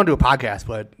don't want to do a podcast,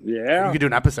 but yeah, we could do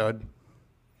an episode.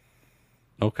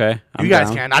 Okay, you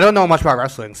guys can. I don't know much about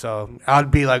wrestling, so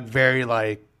I'd be like very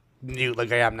like new,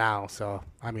 like I am now. So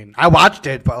I mean, I watched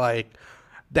it, but like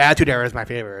the Attitude Era is my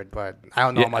favorite, but I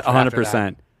don't know much.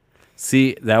 100%.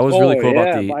 See, that was really cool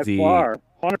about the. Far.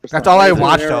 100%. That's all I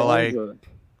watched though. Like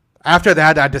after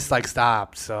that, I just like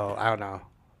stopped. So I don't know.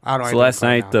 So last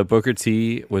night, the Booker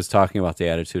T was talking about the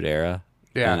Attitude Era.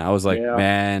 Yeah. And I was like,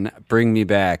 man, bring me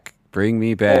back. Bring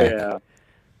me back. Yeah.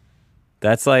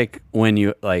 That's like when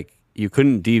you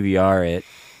couldn't DVR it,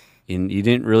 and you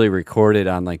didn't really record it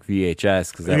on like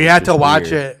VHS because you had to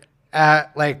watch it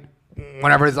at like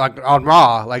whenever it's like on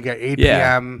Raw, like at 8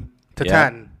 p.m. to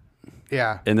 10.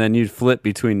 Yeah. And then you'd flip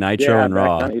between Nitro and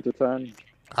Raw. 8 to 10.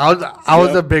 I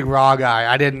was a big Raw guy.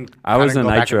 I was a go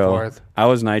back and Nitro. forth. I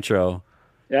was Nitro.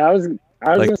 Yeah, I was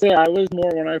gonna say I was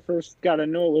more when I first got to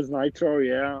know it was Nitro.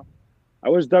 Yeah, I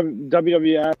was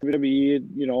WWF,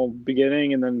 WWE,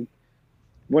 beginning, and then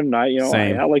when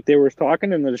Same. like they were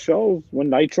talking in the shows when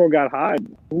Nitro got hot,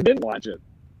 who didn't watch it?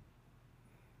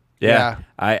 Yeah.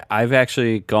 I've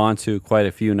actually gone to quite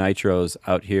a few Nitros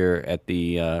out here at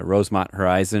the Rosemont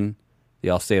Horizon, the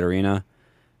Allstate Arena.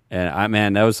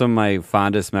 And that was some of my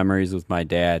fondest memories with my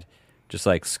dad, just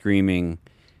like screaming,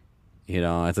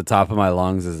 at the top of my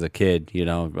lungs as a kid,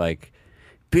 like,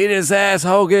 beat his ass,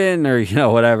 Hogan, or,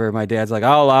 whatever. My dad's like,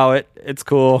 I'll allow it. It's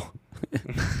cool.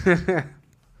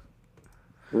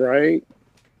 Right.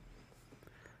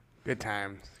 Good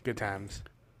times.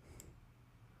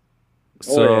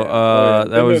 So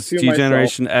that was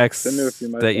G-Generation X myself.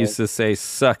 that used to say,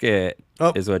 suck it,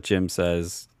 is what Jim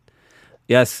says.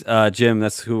 Yes, Jim,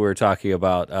 that's who we're talking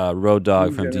about. Road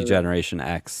Dogg from D-Generation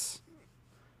X.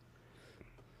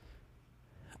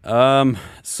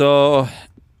 So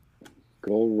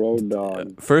go Road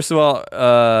Dogg. First of all,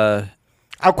 I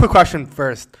have a quick question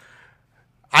first.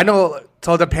 I know,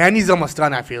 so the panty's almost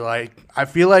done, I feel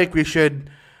like we should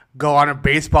go on a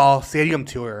baseball stadium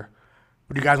tour.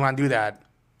 Would you guys want to do that?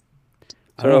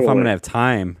 I don't know if I'm gonna have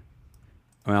time.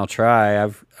 I mean, I'll try.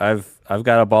 I've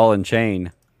got a ball and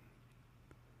chain.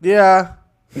 Yeah.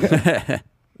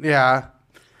 Yeah.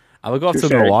 I would go up to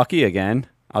Milwaukee again.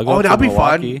 I'll go up that'll to be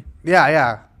Milwaukee. fun.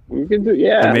 Yeah. We can do,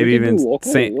 or maybe even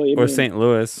St. Louis. St.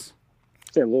 Louis.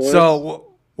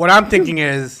 So what I'm thinking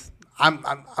is I'm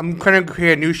going to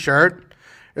create a new shirt.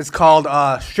 It's called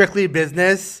Strictly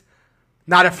Business,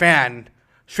 Not a Fan.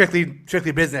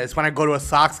 Strictly Business when I go to a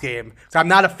Sox game. So I'm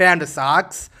not a fan of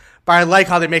Sox, but I like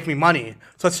how they make me money.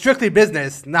 So it's Strictly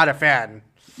Business, not a fan.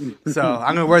 So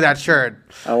I'm gonna wear that shirt.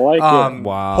 I like it.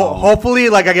 Wow. Hopefully,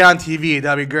 I get on TV.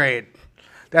 That'd be great.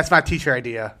 That's my t-shirt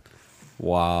idea.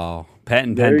 Wow.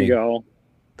 Patent There pending. you go.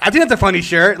 I think that's a funny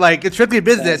shirt. It's Strictly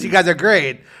Business. You guys are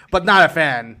great, but not a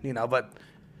fan. But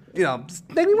just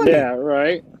make me money. Yeah,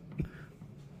 right.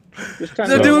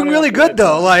 They're doing really good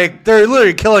though. They're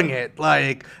literally killing it.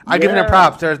 I give them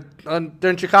props. They're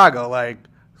in Chicago.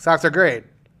 Sox are great.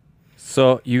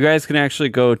 So you guys can actually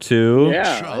go to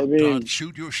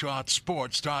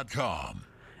shop.shootyourshotsports.com.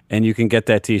 and you can get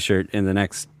that T-shirt in the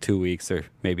next 2 weeks or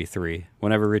maybe 3,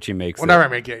 whenever Richie makes Whenever it. I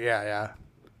make it, yeah.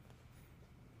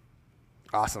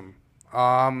 Awesome.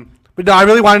 But no, I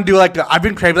really want to do I've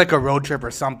been craving a road trip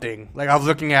or something. I was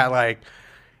looking at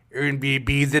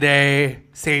Airbnb today,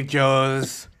 St.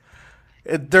 Joe's.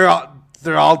 They're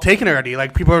all taken already.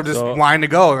 People are just wanting to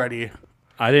go already.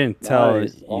 I didn't tell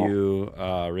you,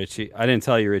 Richie. I didn't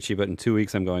tell you, Richie, but in 2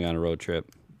 weeks I'm going on a road trip.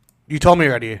 You told me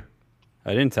already.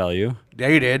 I didn't tell you. Yeah,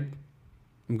 you did.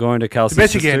 I'm going to Kelsey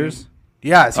Michigan. Sisters.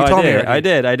 Yes, you told me already. I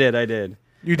did.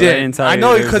 You But did. I didn't tell I you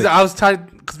know there was because I was trying.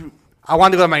 Cause I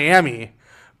wanted to go to Miami,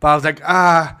 but I was like,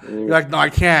 You're like, no, I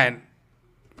can't.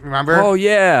 Remember? Oh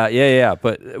yeah.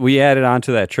 But we added on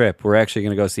to that trip. We're actually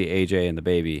going to go see AJ and the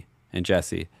baby and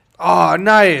Jesse. Oh,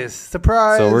 nice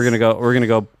surprise! So we're gonna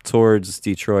go towards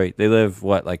Detroit. They live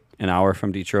an hour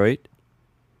from Detroit,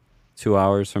 2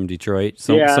 hours from Detroit,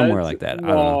 somewhere like that. I don't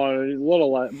know. A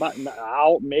little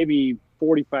out, maybe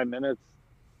 45 minutes,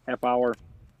 half hour.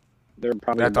 They're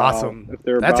probably awesome. If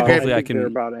they're That's about, a great. they're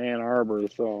about Ann Arbor,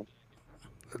 so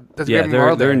that's yeah,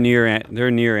 they're near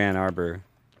Ann Arbor.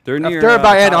 They're near. If they're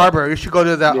about Ann Arbor, you should go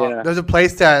to that. Yeah. There's a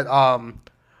place that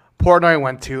Portnoy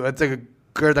went to. It's a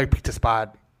good pizza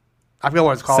spot. I forget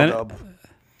what it's called though.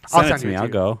 Send it to me. I'll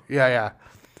go. Yeah.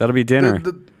 That'll be dinner.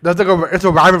 There's it's a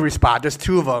rivalry spot. There's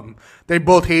 2 of them. They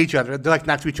both hate each other. They're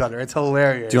next to each other. It's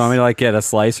hilarious. Do you want me to get a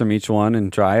slice from each one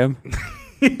and try them?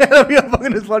 Yeah, that'd be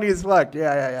fucking as funny as fuck.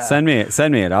 Yeah. Send me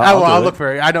it. I'll look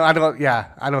for it. I don't. Yeah,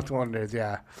 I know what one it is.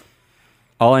 Yeah.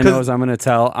 All I know is I'm gonna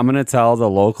tell the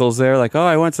locals there,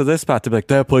 I went to this spot. They'll be like,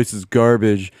 that place is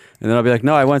garbage, and then I'll be like,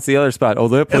 no, I went to the other spot. Oh,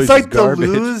 that place is garbage.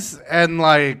 It's Duluth and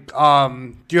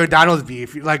Giordano's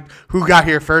beef. Who got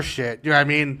here first? Shit, you know what I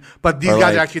mean? But these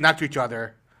guys are actually not to each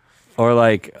other.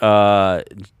 Or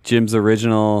Jim's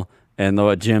Original and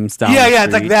the Jim's down. Yeah, the it's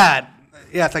street. like that.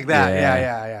 Yeah, it's like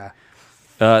that.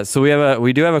 Yeah. So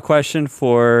we do have a question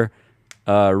for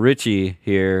Richie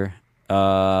here.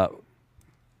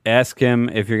 Ask him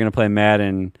if you're going to play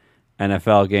Madden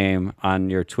NFL game on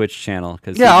your Twitch channel.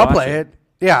 I'll play it.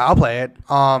 Yeah, I'll play it.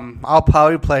 I'll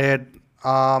probably play it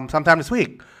sometime this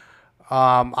week.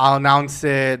 I'll announce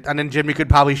it, and then Jimmy could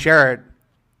probably share it,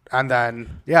 and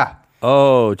then yeah.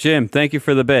 Oh, Jim, thank you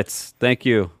for the bits. Thank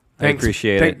you. I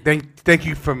appreciate it. Thank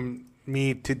you from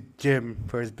me to Jim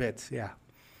for his bits. Yeah.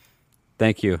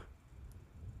 Thank you.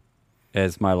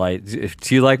 As my light.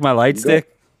 Do you like my light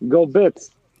stick? Go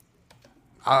bits.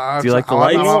 Do you like the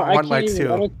lights? I want lights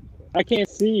too. I can't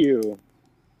see you.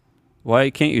 Why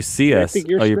can't you see us?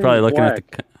 You're probably looking at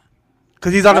the.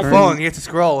 Because he's on the phone. He has to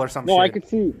scroll or something. No, I can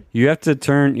see. You have to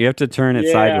turn. You have to turn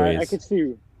it sideways. I can see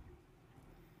you.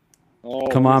 Oh,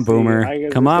 Come on, Boomer.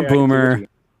 Come on, Boomer.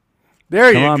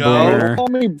 There you go.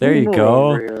 Boomer. There you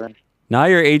go. Now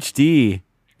you're HD.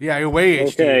 Yeah, you're way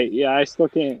HD. Okay, yeah, I still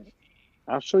can't.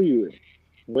 I'll show you.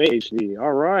 Way HD.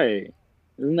 All right.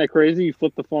 Isn't that crazy? You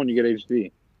flip the phone, you get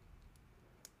HD.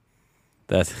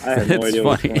 That's I have no idea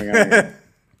what's going on here.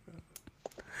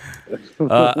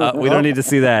 We don't need to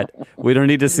see that. We don't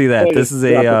need to see that. This is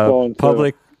a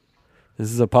public.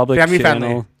 This is a public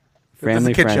channel.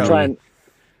 Family friendly.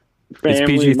 It's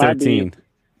PG-13.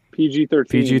 PG-13.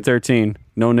 PG-13.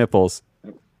 No nipples.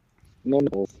 No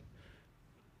nipples.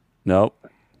 Nope.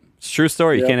 It's a true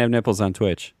story. You can't have nipples on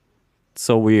Twitch. It's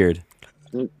so weird.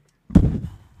 I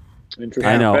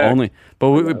know. Only,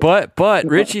 but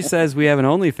Richie says we have an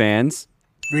OnlyFans.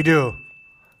 We do.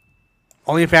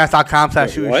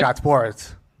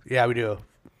 OnlyFans.com/shootingshotsports. Yeah, we do.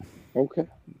 Okay.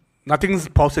 Nothing's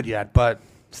posted yet, but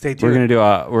stay tuned. We're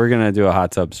gonna do a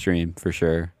hot tub stream for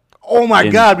sure. Oh my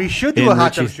God, we should do a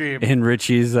hot tub stream in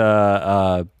Richie's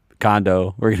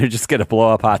condo. We're gonna just get a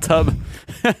blow up hot tub.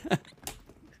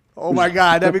 Oh my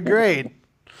God, that'd be great.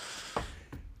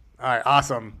 All right,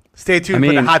 awesome. Stay tuned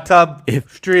for the hot tub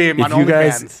stream on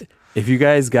OnlyFans. If you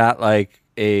guys got like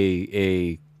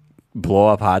a blow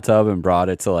up hot tub and brought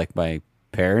it to like my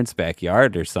parents'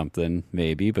 backyard or something,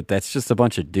 maybe, but that's just a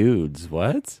bunch of dudes.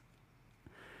 What?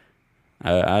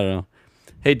 I don't know.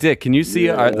 Hey Dick, can you see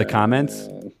the comments?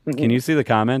 Can you see the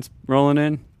comments rolling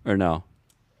in or no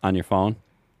on your phone?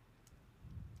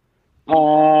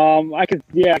 I could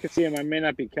see them. I may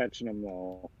not be catching them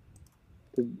though.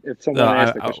 If someone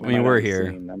asked the question, we're here.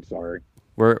 I'm sorry.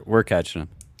 We're catching them.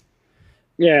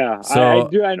 Yeah,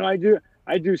 so,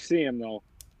 I do see him though.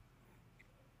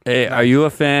 Hey, are you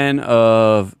a fan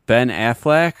of Ben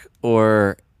Affleck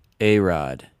or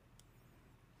A-Rod?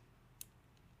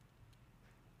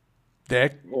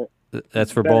 Dick?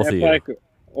 That's for both Affleck of you.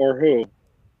 Or who?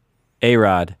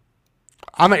 A-Rod.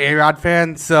 I'm an A-Rod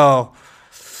fan, so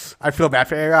I feel bad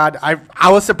for A-Rod.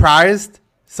 I was surprised,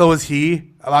 so was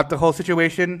he, about the whole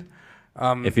situation.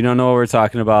 If you don't know what we're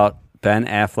talking about, Ben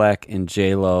Affleck and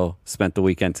J-Lo spent the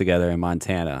weekend together in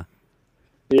Montana.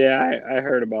 Yeah, I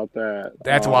heard about that.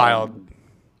 That's wild.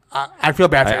 I feel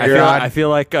bad for A-Rod. I feel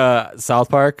like South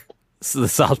Park, the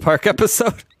South Park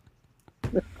episode.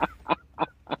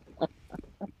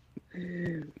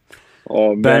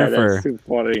 Oh, man, that's too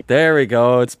funny. There we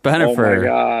go. It's Bennifer. Oh, my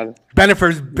God.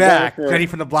 Bennifer's back. Jenny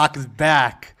from the Block is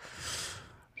back.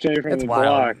 Jenny from the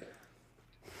Block.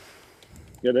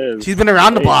 It is. She's been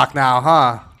around the block now,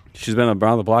 huh? She's been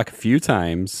around the block a few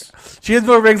times. She has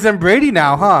more rings than Brady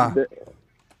now, huh?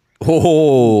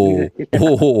 Oh.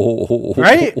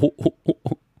 Right?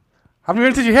 How many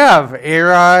rings did you have?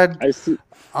 A-Rod? I see.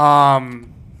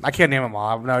 I can't name them all.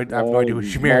 I have no idea who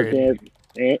she married.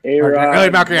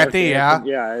 A-Rod. Mark Anthony, yeah.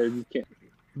 Yeah.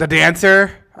 The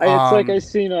dancer. It's like I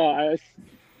seen a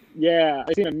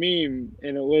meme,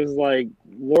 and it was like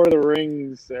Lord of the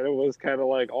Rings, and it was kind of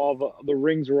like all the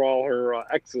rings were all her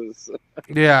exes.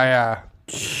 Yeah.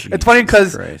 It's funny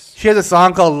because she has a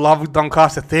song called "Love Don't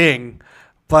Cost a Thing,"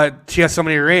 but she has so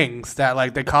many rings that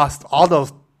like they cost all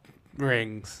those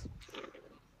rings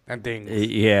and things.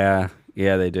 Yeah,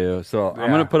 they do. So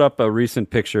I'm gonna put up a recent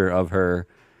picture of her.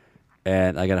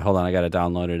 And I gotta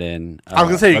download it in. I was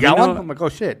gonna say you got one. I'm like, oh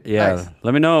shit. Yeah. Nice.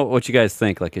 Let me know what you guys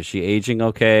think. Like, is she aging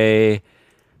okay?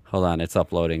 Hold on, it's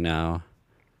uploading now.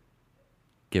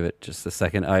 Give it just a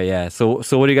second. Oh yeah. So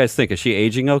what do you guys think? Is she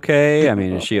aging okay? I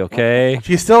mean, is she okay?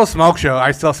 She's still a smoke show.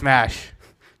 I still smash.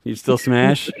 You still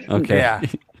smash? Okay. Yeah.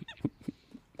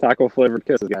 Taco flavored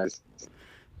kisses, guys.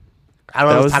 I don't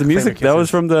know. That was the music. That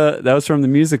was from the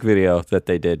music video that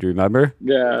they did. Remember?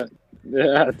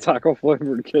 Yeah, taco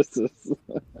flavored kisses.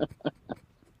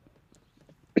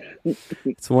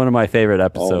 It's one of my favorite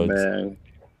episodes. Oh man.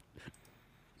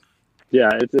 Yeah,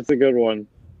 it's a good one.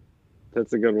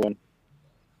 That's a good one.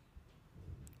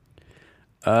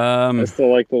 I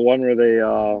still like the one where they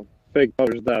fake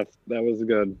mother's death. That was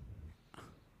good.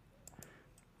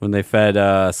 When they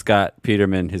fed Scott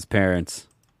Peterman his parents.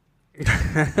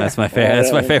 That's my favorite.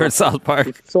 That's my favorite South Park.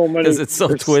 It's so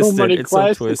twisted. It's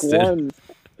so twisted. Ones.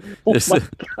 Oh my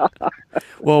God.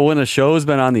 Well, when a show's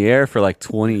been on the air for like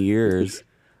 20 years,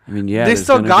 I mean, yeah, they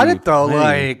still got it though.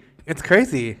 Like, it's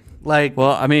crazy. Like,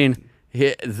 well, I mean,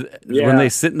 When they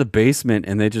sit in the basement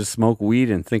and they just smoke weed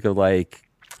and think of like.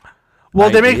 Well,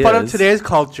 they make fun of today's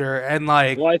culture and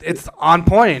like it's on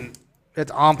point.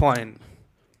 It's on point.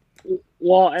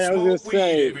 Well, and I was gonna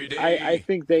say, I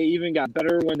think they even got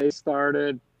better when they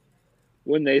started.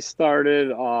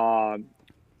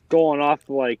 Going off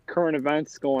like current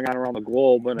events going on around the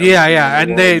globe. And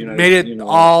and they made it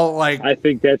all like. I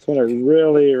think that's when it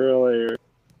really.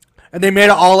 And they made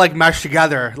it all like mesh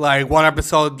together. Like one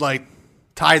episode like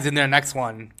ties in their next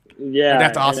one. Yeah, and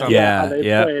that's awesome. They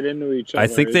play it into each other. I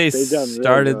think they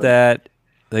started really that.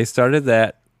 They started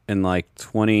that in like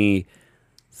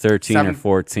 2013 or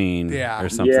 14 or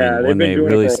something when they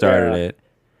really started it.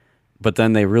 But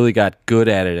then they really got good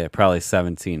at it at probably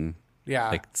 17. Yeah.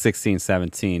 Like 16,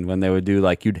 17, when they would do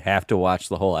like you'd have to watch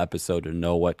the whole episode to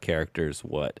know what characters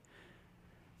what.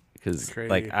 Because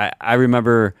like I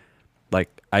remember like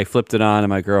I flipped it on and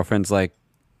my girlfriend's like,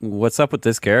 "What's up with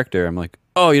this character?" I'm like,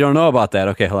 "Oh, you don't know about that?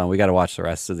 Okay, hold on. We got to watch the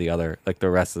rest of the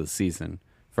rest of the season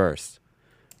first."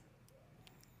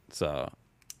 So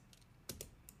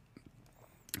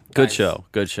good show.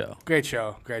 Great show.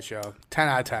 10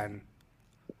 out of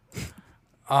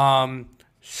 10.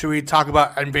 Should we talk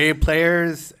about NBA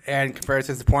players and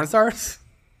comparisons to porn stars?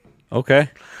 Okay.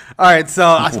 All right. So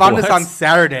I found this on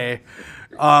Saturday.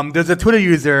 There's a Twitter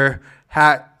user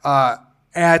at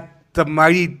the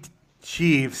Mighty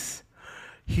Chiefs.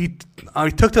 He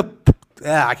took to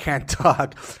I can't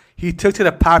talk. He took to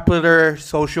the popular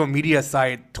social media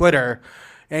site Twitter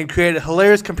and created a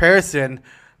hilarious comparison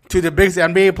to the biggest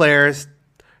NBA players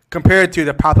compared to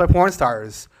the popular porn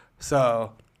stars.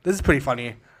 So this is pretty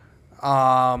funny.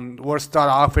 We'll start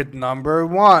off with number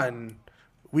 1.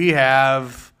 We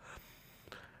have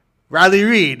Riley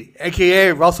Reid,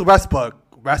 a.k.a. Russell Westbrook.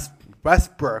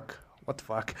 Westbrook. What the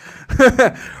fuck?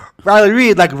 Riley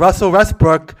Reid, like Russell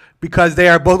Westbrook, because they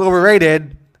are both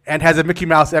overrated and has a Mickey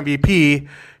Mouse MVP.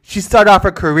 She started off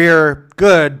her career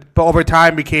good, but over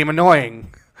time became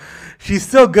annoying. She's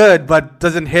still good, but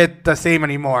doesn't hit the same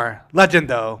anymore. Legend,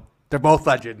 though. They're both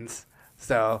legends.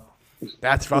 So...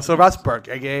 that's Russell Westbrook,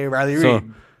 a.k.a. Riley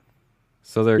Reid.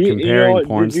 So they're comparing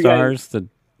porn stars to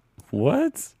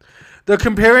what? They're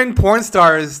comparing porn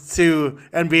stars to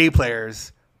NBA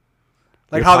players,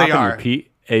 like how they are.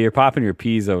 Hey, you're popping your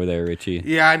peas over there, Richie.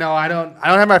 Yeah, I know. I don't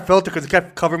have my filter because it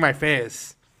kept covering my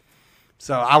face.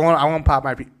 So I won't pop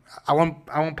my. I won't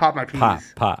pop my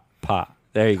peas. Pop.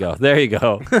 There you go.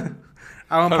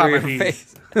 I won't pop my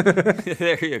peas.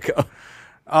 There you go.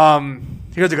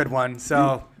 Here's a good one.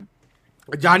 So.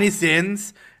 Johnny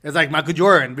Sins is like Michael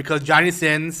Jordan because Johnny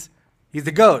Sins, he's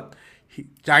the GOAT.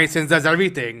 Johnny Sins does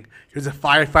everything. He was a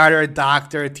firefighter, a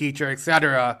doctor, a teacher,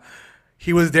 etc.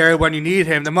 He was there when you needed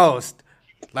him the most.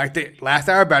 Like the Last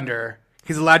Airbender.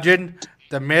 He's a legend,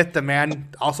 the myth, the man,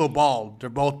 also bald. They're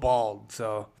both bald,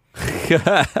 so.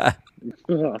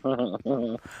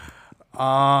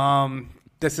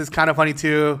 This is kind of funny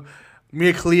too.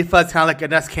 Mia Khalifa is kind of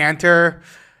like Enes Kanter.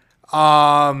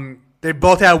 They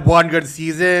both had one good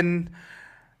season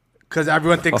because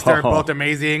everyone thinks they're both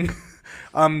amazing.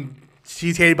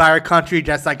 She's hated by her country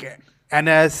just like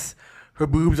Enes. Her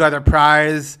boobs are the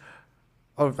prize.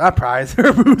 Oh, not prize.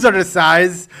 Her boobs are the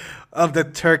size of the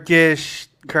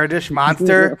Kurdish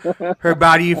monster. Her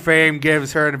body frame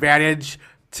gives her an advantage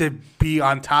to be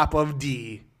on top of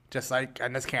D, just like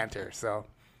Enes Kanter. So,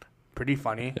 pretty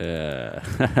funny.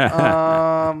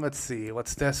 Yeah. Let's see.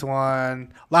 What's this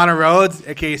one? Lana Rhodes,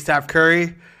 a.k.a. Steph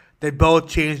Curry. They both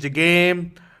changed the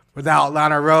game. Without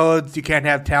Lana Rhodes, you can't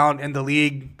have talent in the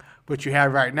league, which you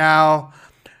have right now.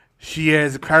 She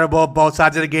is incredible both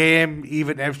sides of the game.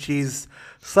 Even if she's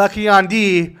slacking on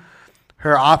D,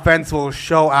 her offense will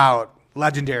show out.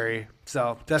 Legendary.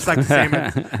 So, just like the same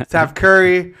as Steph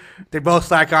Curry, they both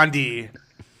slack on D.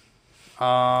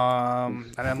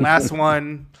 And then last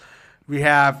one, we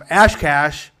have Ash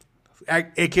Cash,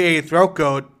 a.k.a. Throat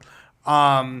Goat.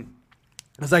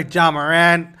 It's like John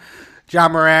Morant.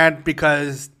 John Morant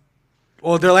because,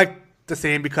 well, they're like the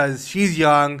same because she's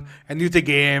young and new to the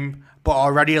game, but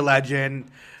already a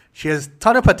legend. She has a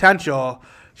ton of potential.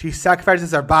 She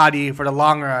sacrifices her body for the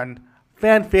long run.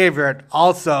 Fan favorite.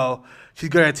 Also, she's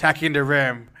good at attacking the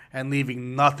rim and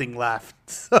leaving nothing left.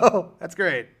 So, that's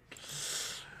great.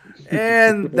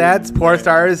 And that's porn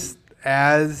stars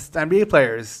as NBA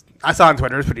players. I saw on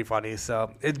Twitter. It was pretty funny.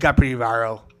 So, it got pretty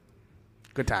viral.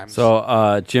 Good times.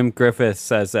 So, Jim Griffith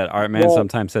says that Artman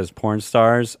sometimes says porn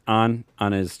stars on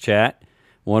his chat.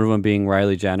 One of them being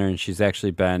Riley Jenner, and she's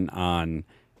actually been on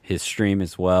his stream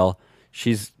as well.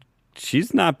 She's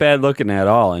not bad looking at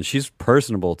all, and she's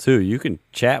personable too. You can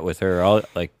chat with her all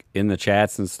like in the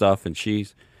chats and stuff, and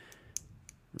she's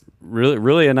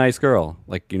really a nice girl.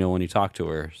 Like, when you talk to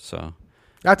her. So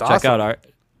That's awesome. Check out Art.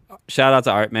 Shout out to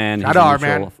Artman. Shout out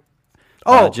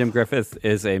Artman. Jim Griffith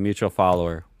is a mutual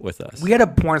follower with us. We had a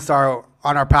porn star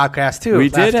on our podcast too. We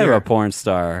did have a porn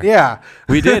star. Yeah.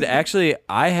 We did. Actually,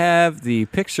 I have the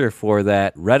picture for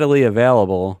that readily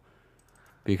available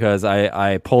because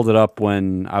I pulled it up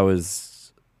when I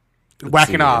was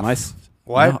whacking off.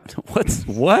 What? No,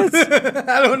 what?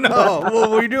 I don't know.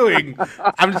 What were you doing?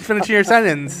 I'm just finishing your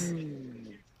sentence.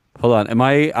 Hold on.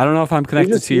 I don't know if I'm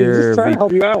connected to your... Just trying to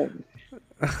help you out.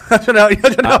 I'm trying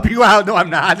to help you out. No, I'm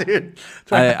not, dude.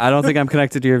 I don't think I'm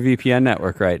connected to your VPN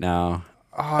network right now.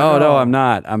 Oh, no, I'm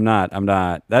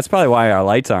not. That's probably why our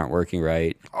lights aren't working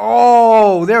right.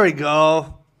 Oh, there we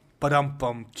go.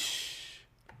 Ba-dum-bum.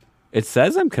 It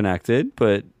says I'm connected,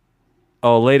 but...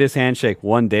 Oh, latest handshake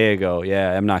 1 day ago.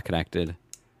 Yeah, I'm not connected.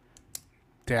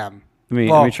 Damn.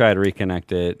 Let me try to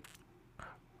reconnect it.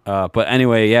 But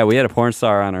anyway, yeah, we had a porn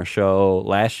star on our show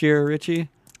last year, Richie.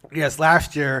 Yes,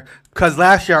 last year. Because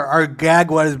last year our gag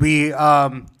was we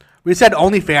said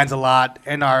OnlyFans a lot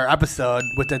in our episode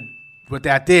with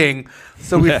that thing.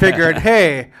 So we figured,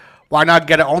 hey, why not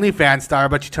get an OnlyFans star?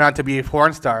 But she turned out to be a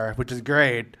porn star, which is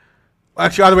great.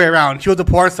 Actually, all the way around. She was a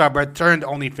porn star, but turned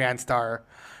OnlyFans star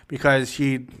because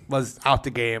she was out the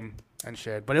game and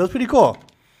shit. But it was pretty cool.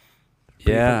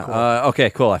 Okay,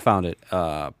 cool. I found it.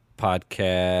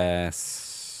 Podcast.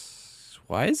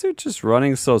 Why is it just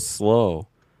running so slow?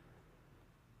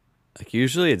 Like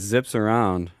usually it zips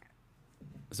around.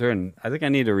 I think I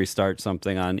need to restart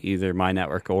something on either my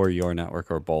network or your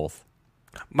network or both.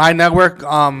 My network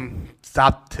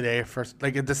stopped today first.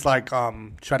 Like it just shut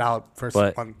out for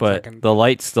 1 second. But the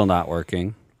light's still not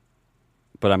working.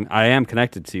 But I am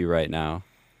connected to you right now.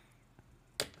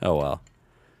 Oh well.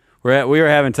 We were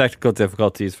having technical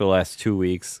difficulties for the last 2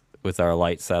 weeks with our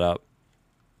light setup.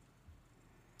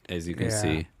 As you can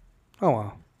see. Oh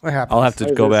well. What happened? I'll have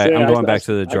to go back. I'm going back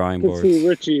to the drawing board. I can see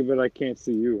Richie, but I can't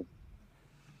see you.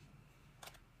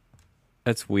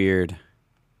 That's weird.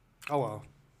 Oh well.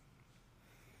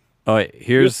 Oh wait,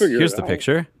 here's the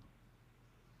picture.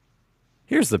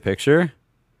 Here's the picture.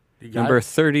 Number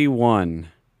 31.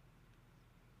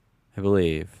 I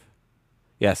believe.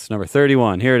 Yes, number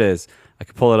 31. Here it is. I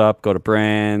can pull it up, go to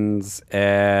brands,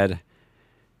 add,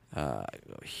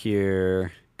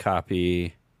 here,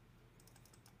 copy.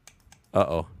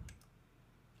 Uh-oh.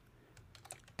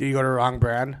 Did you go to the wrong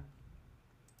brand?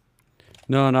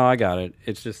 No, I got it.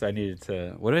 It's just I needed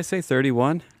to... What did I say,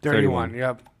 31? 31,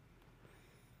 yep.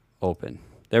 Open.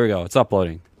 There we go. It's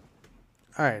uploading.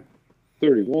 All right.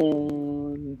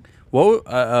 31. What?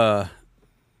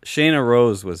 Shayna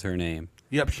Rose was her name.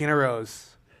 Yep, Shayna Rose.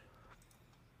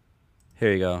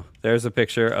 Here you go. There's a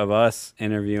picture of us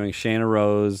interviewing Shayna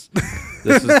Rose.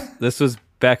 This was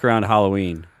back around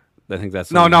Halloween. I think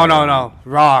that's... No.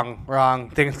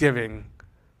 Wrong. Thanksgiving.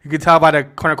 You can tell by the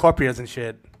cornucopias and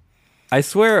shit. I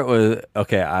swear it was...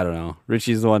 Okay, I don't know.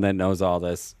 Richie's the one that knows all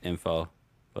this info.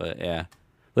 But yeah.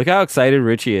 Look how excited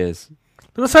Richie is.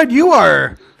 Look how excited you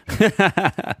are.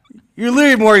 You're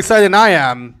literally more excited than I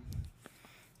am.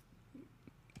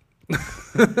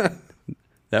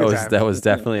 That was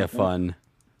definitely a fun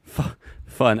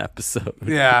episode.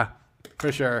 Yeah,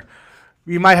 for sure.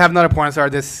 We might have another porn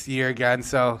star this year again,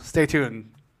 so stay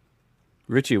tuned.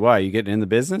 Richie, why? You getting in the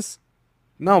business?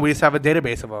 No, we just have a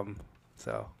database of them.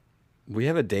 So we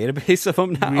have a database of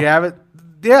them now. We have it.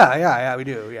 Yeah, we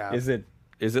do. Yeah. Is it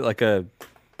like a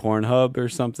Pornhub or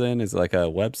something? Is it like a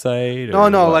website? No,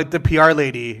 what? Like the PR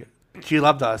lady, she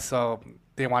loved us, so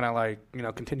they want to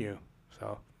continue.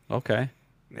 So okay.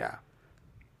 Yeah.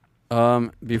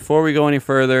 Before we go any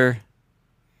further,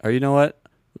 you know what?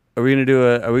 Are we gonna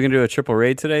do a triple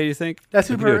raid today? Do you think? Let's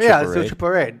do a triple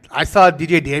raid. I saw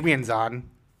DJ Damien's on.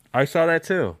 I saw that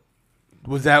too.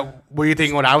 Were you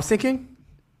thinking what I was thinking?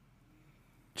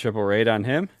 Triple raid on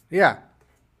him? Yeah.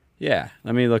 Yeah.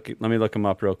 Let me look him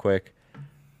up real quick.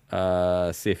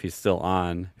 See if he's still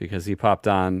on, because he popped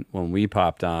on when we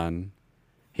popped on.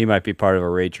 He might be part of a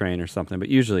raid train or something, but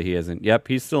usually he isn't. Yep,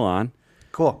 he's still on.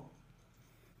 Cool.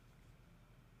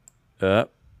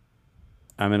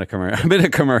 I'm in a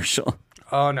commercial.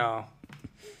 Oh no.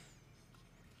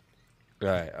 All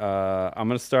right. I'm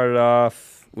gonna start it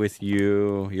off with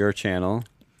your channel.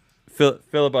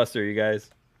 Filibuster, you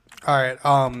guys. All right.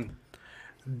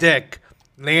 Dick,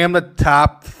 name the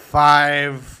top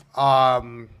 5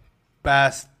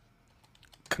 best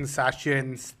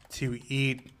concessions to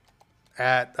eat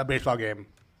at a baseball game.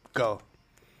 Go.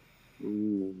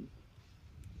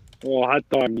 Well, hot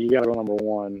dog, you got to go number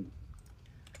 1.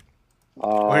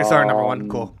 Sorry, number 1.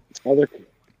 Cool.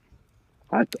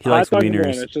 Hot likes dog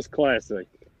wieners. It's just classic.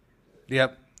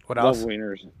 Yep. What Love else?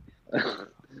 wieners.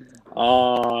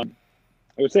 I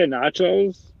would say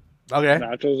nachos. Okay.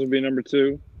 Nachos would be number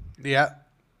 2. Yeah.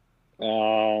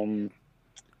 Trying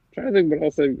to think what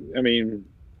else. I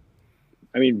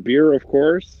mean, beer, of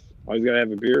course. Always gotta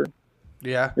have a beer.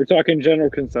 Yeah. We're talking general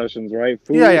concessions, right?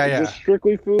 Food, Yeah. Just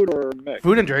strictly food or mix?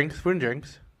 Food and drinks. Food and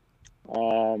drinks.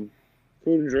 Food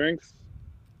and drinks.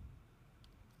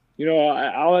 You know,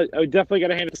 I definitely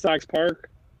gotta hand it to Sox Park.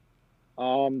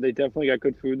 They definitely got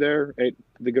good food there at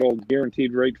the good old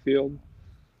guaranteed rate field.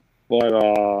 But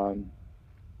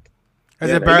Is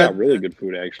they it better? got really good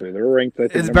food actually. They're ranked. I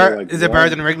think, Is number, it better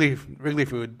than Wrigley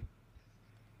food?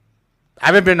 I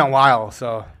haven't been in a while,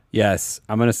 so. Yes,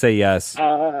 I'm gonna say yes.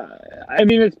 Yeah,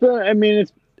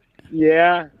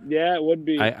 it would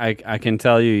be. I can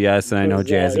tell you yes, and I know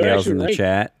Jazzy Gals in the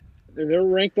chat. They're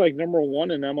ranked like number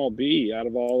 1 in MLB out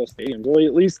of all the stadiums. Well,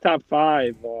 at least top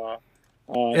 5.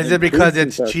 Is it because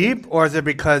it's cheap, or is it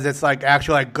because it's like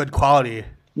actually like good quality?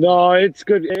 No, it's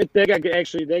good. They got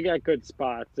good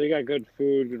spots. They got good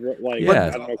food. Like Yeah. I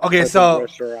don't know, Okay, so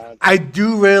restaurants. I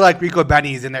do really like Rico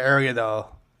Benny's in the area though.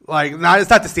 Like, it's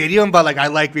not the stadium, but like I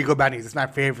like Rico Benny's. It's my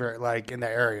favorite, like in the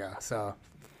area. So.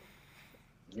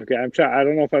 Okay, I'm trying. I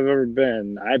don't know if I've ever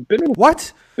been. I've been.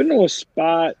 What? Been to a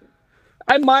spot.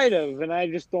 I might have, and I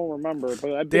just don't remember.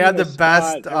 But I've been. They had to a the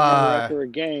spot best after a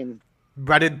game.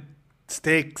 breaded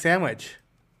steak sandwich.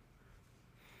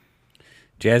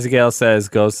 Jazzy Gal says,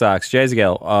 "Go Sox." Jazzy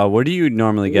Gal, what do you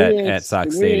normally get at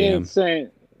Sox Stadium?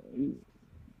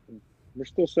 We're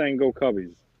still saying go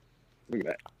Cubbies. Look at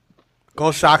that.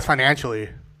 Go Sox financially.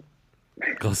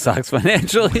 Go Sox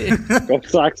financially. Go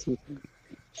Sox.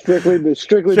 Strictly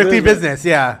business.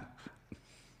 Yeah.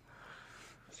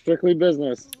 Strictly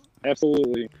business.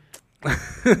 Absolutely.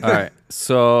 All right,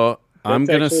 so I'm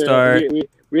gonna start.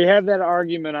 We have that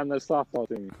argument on the softball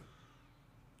team.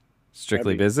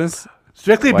 Strictly business.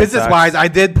 Strictly White business Sox? wise, I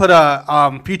did put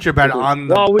a future bet on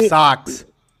the Sox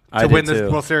to win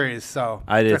this World Series. So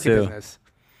I did too. Business.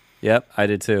 Yep, I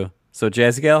did too. So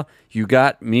Jazzy Gal, you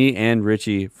got me and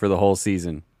Richie for the whole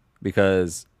season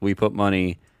because we put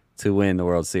money to win the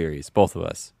World Series, both of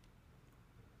us.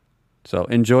 So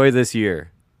enjoy this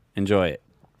year. Enjoy it.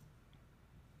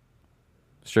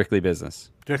 Strictly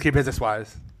business. Strictly business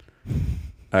wise.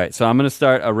 All right, so I'm going to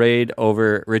start a raid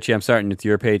over Richie. I'm starting with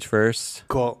your page first.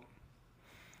 Cool.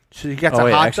 So you get a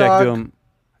hot dog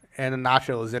and the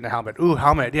nachos in the helmet. Ooh,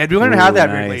 helmet. Yeah, we don't even have that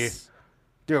really.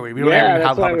 Do we? We don't even have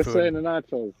that's what I helmet was food. saying, the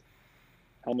nachos.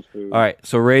 Helmet food. All right,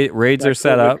 so raids are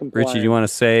set up. Richie, do you want to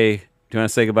say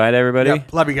goodbye to everybody?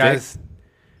 Yep. Love you guys.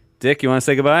 Dick, you want to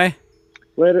say goodbye?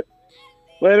 Later,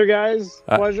 guys.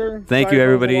 Pleasure. Thank you,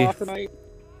 everybody.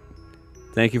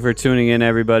 Thank you for tuning in,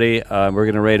 everybody. We're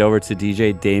going to raid over to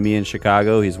DJ Damien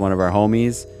Chicago. He's one of our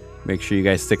homies. Make sure you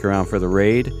guys stick around for the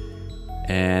raid.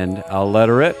 And I'll let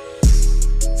her rip.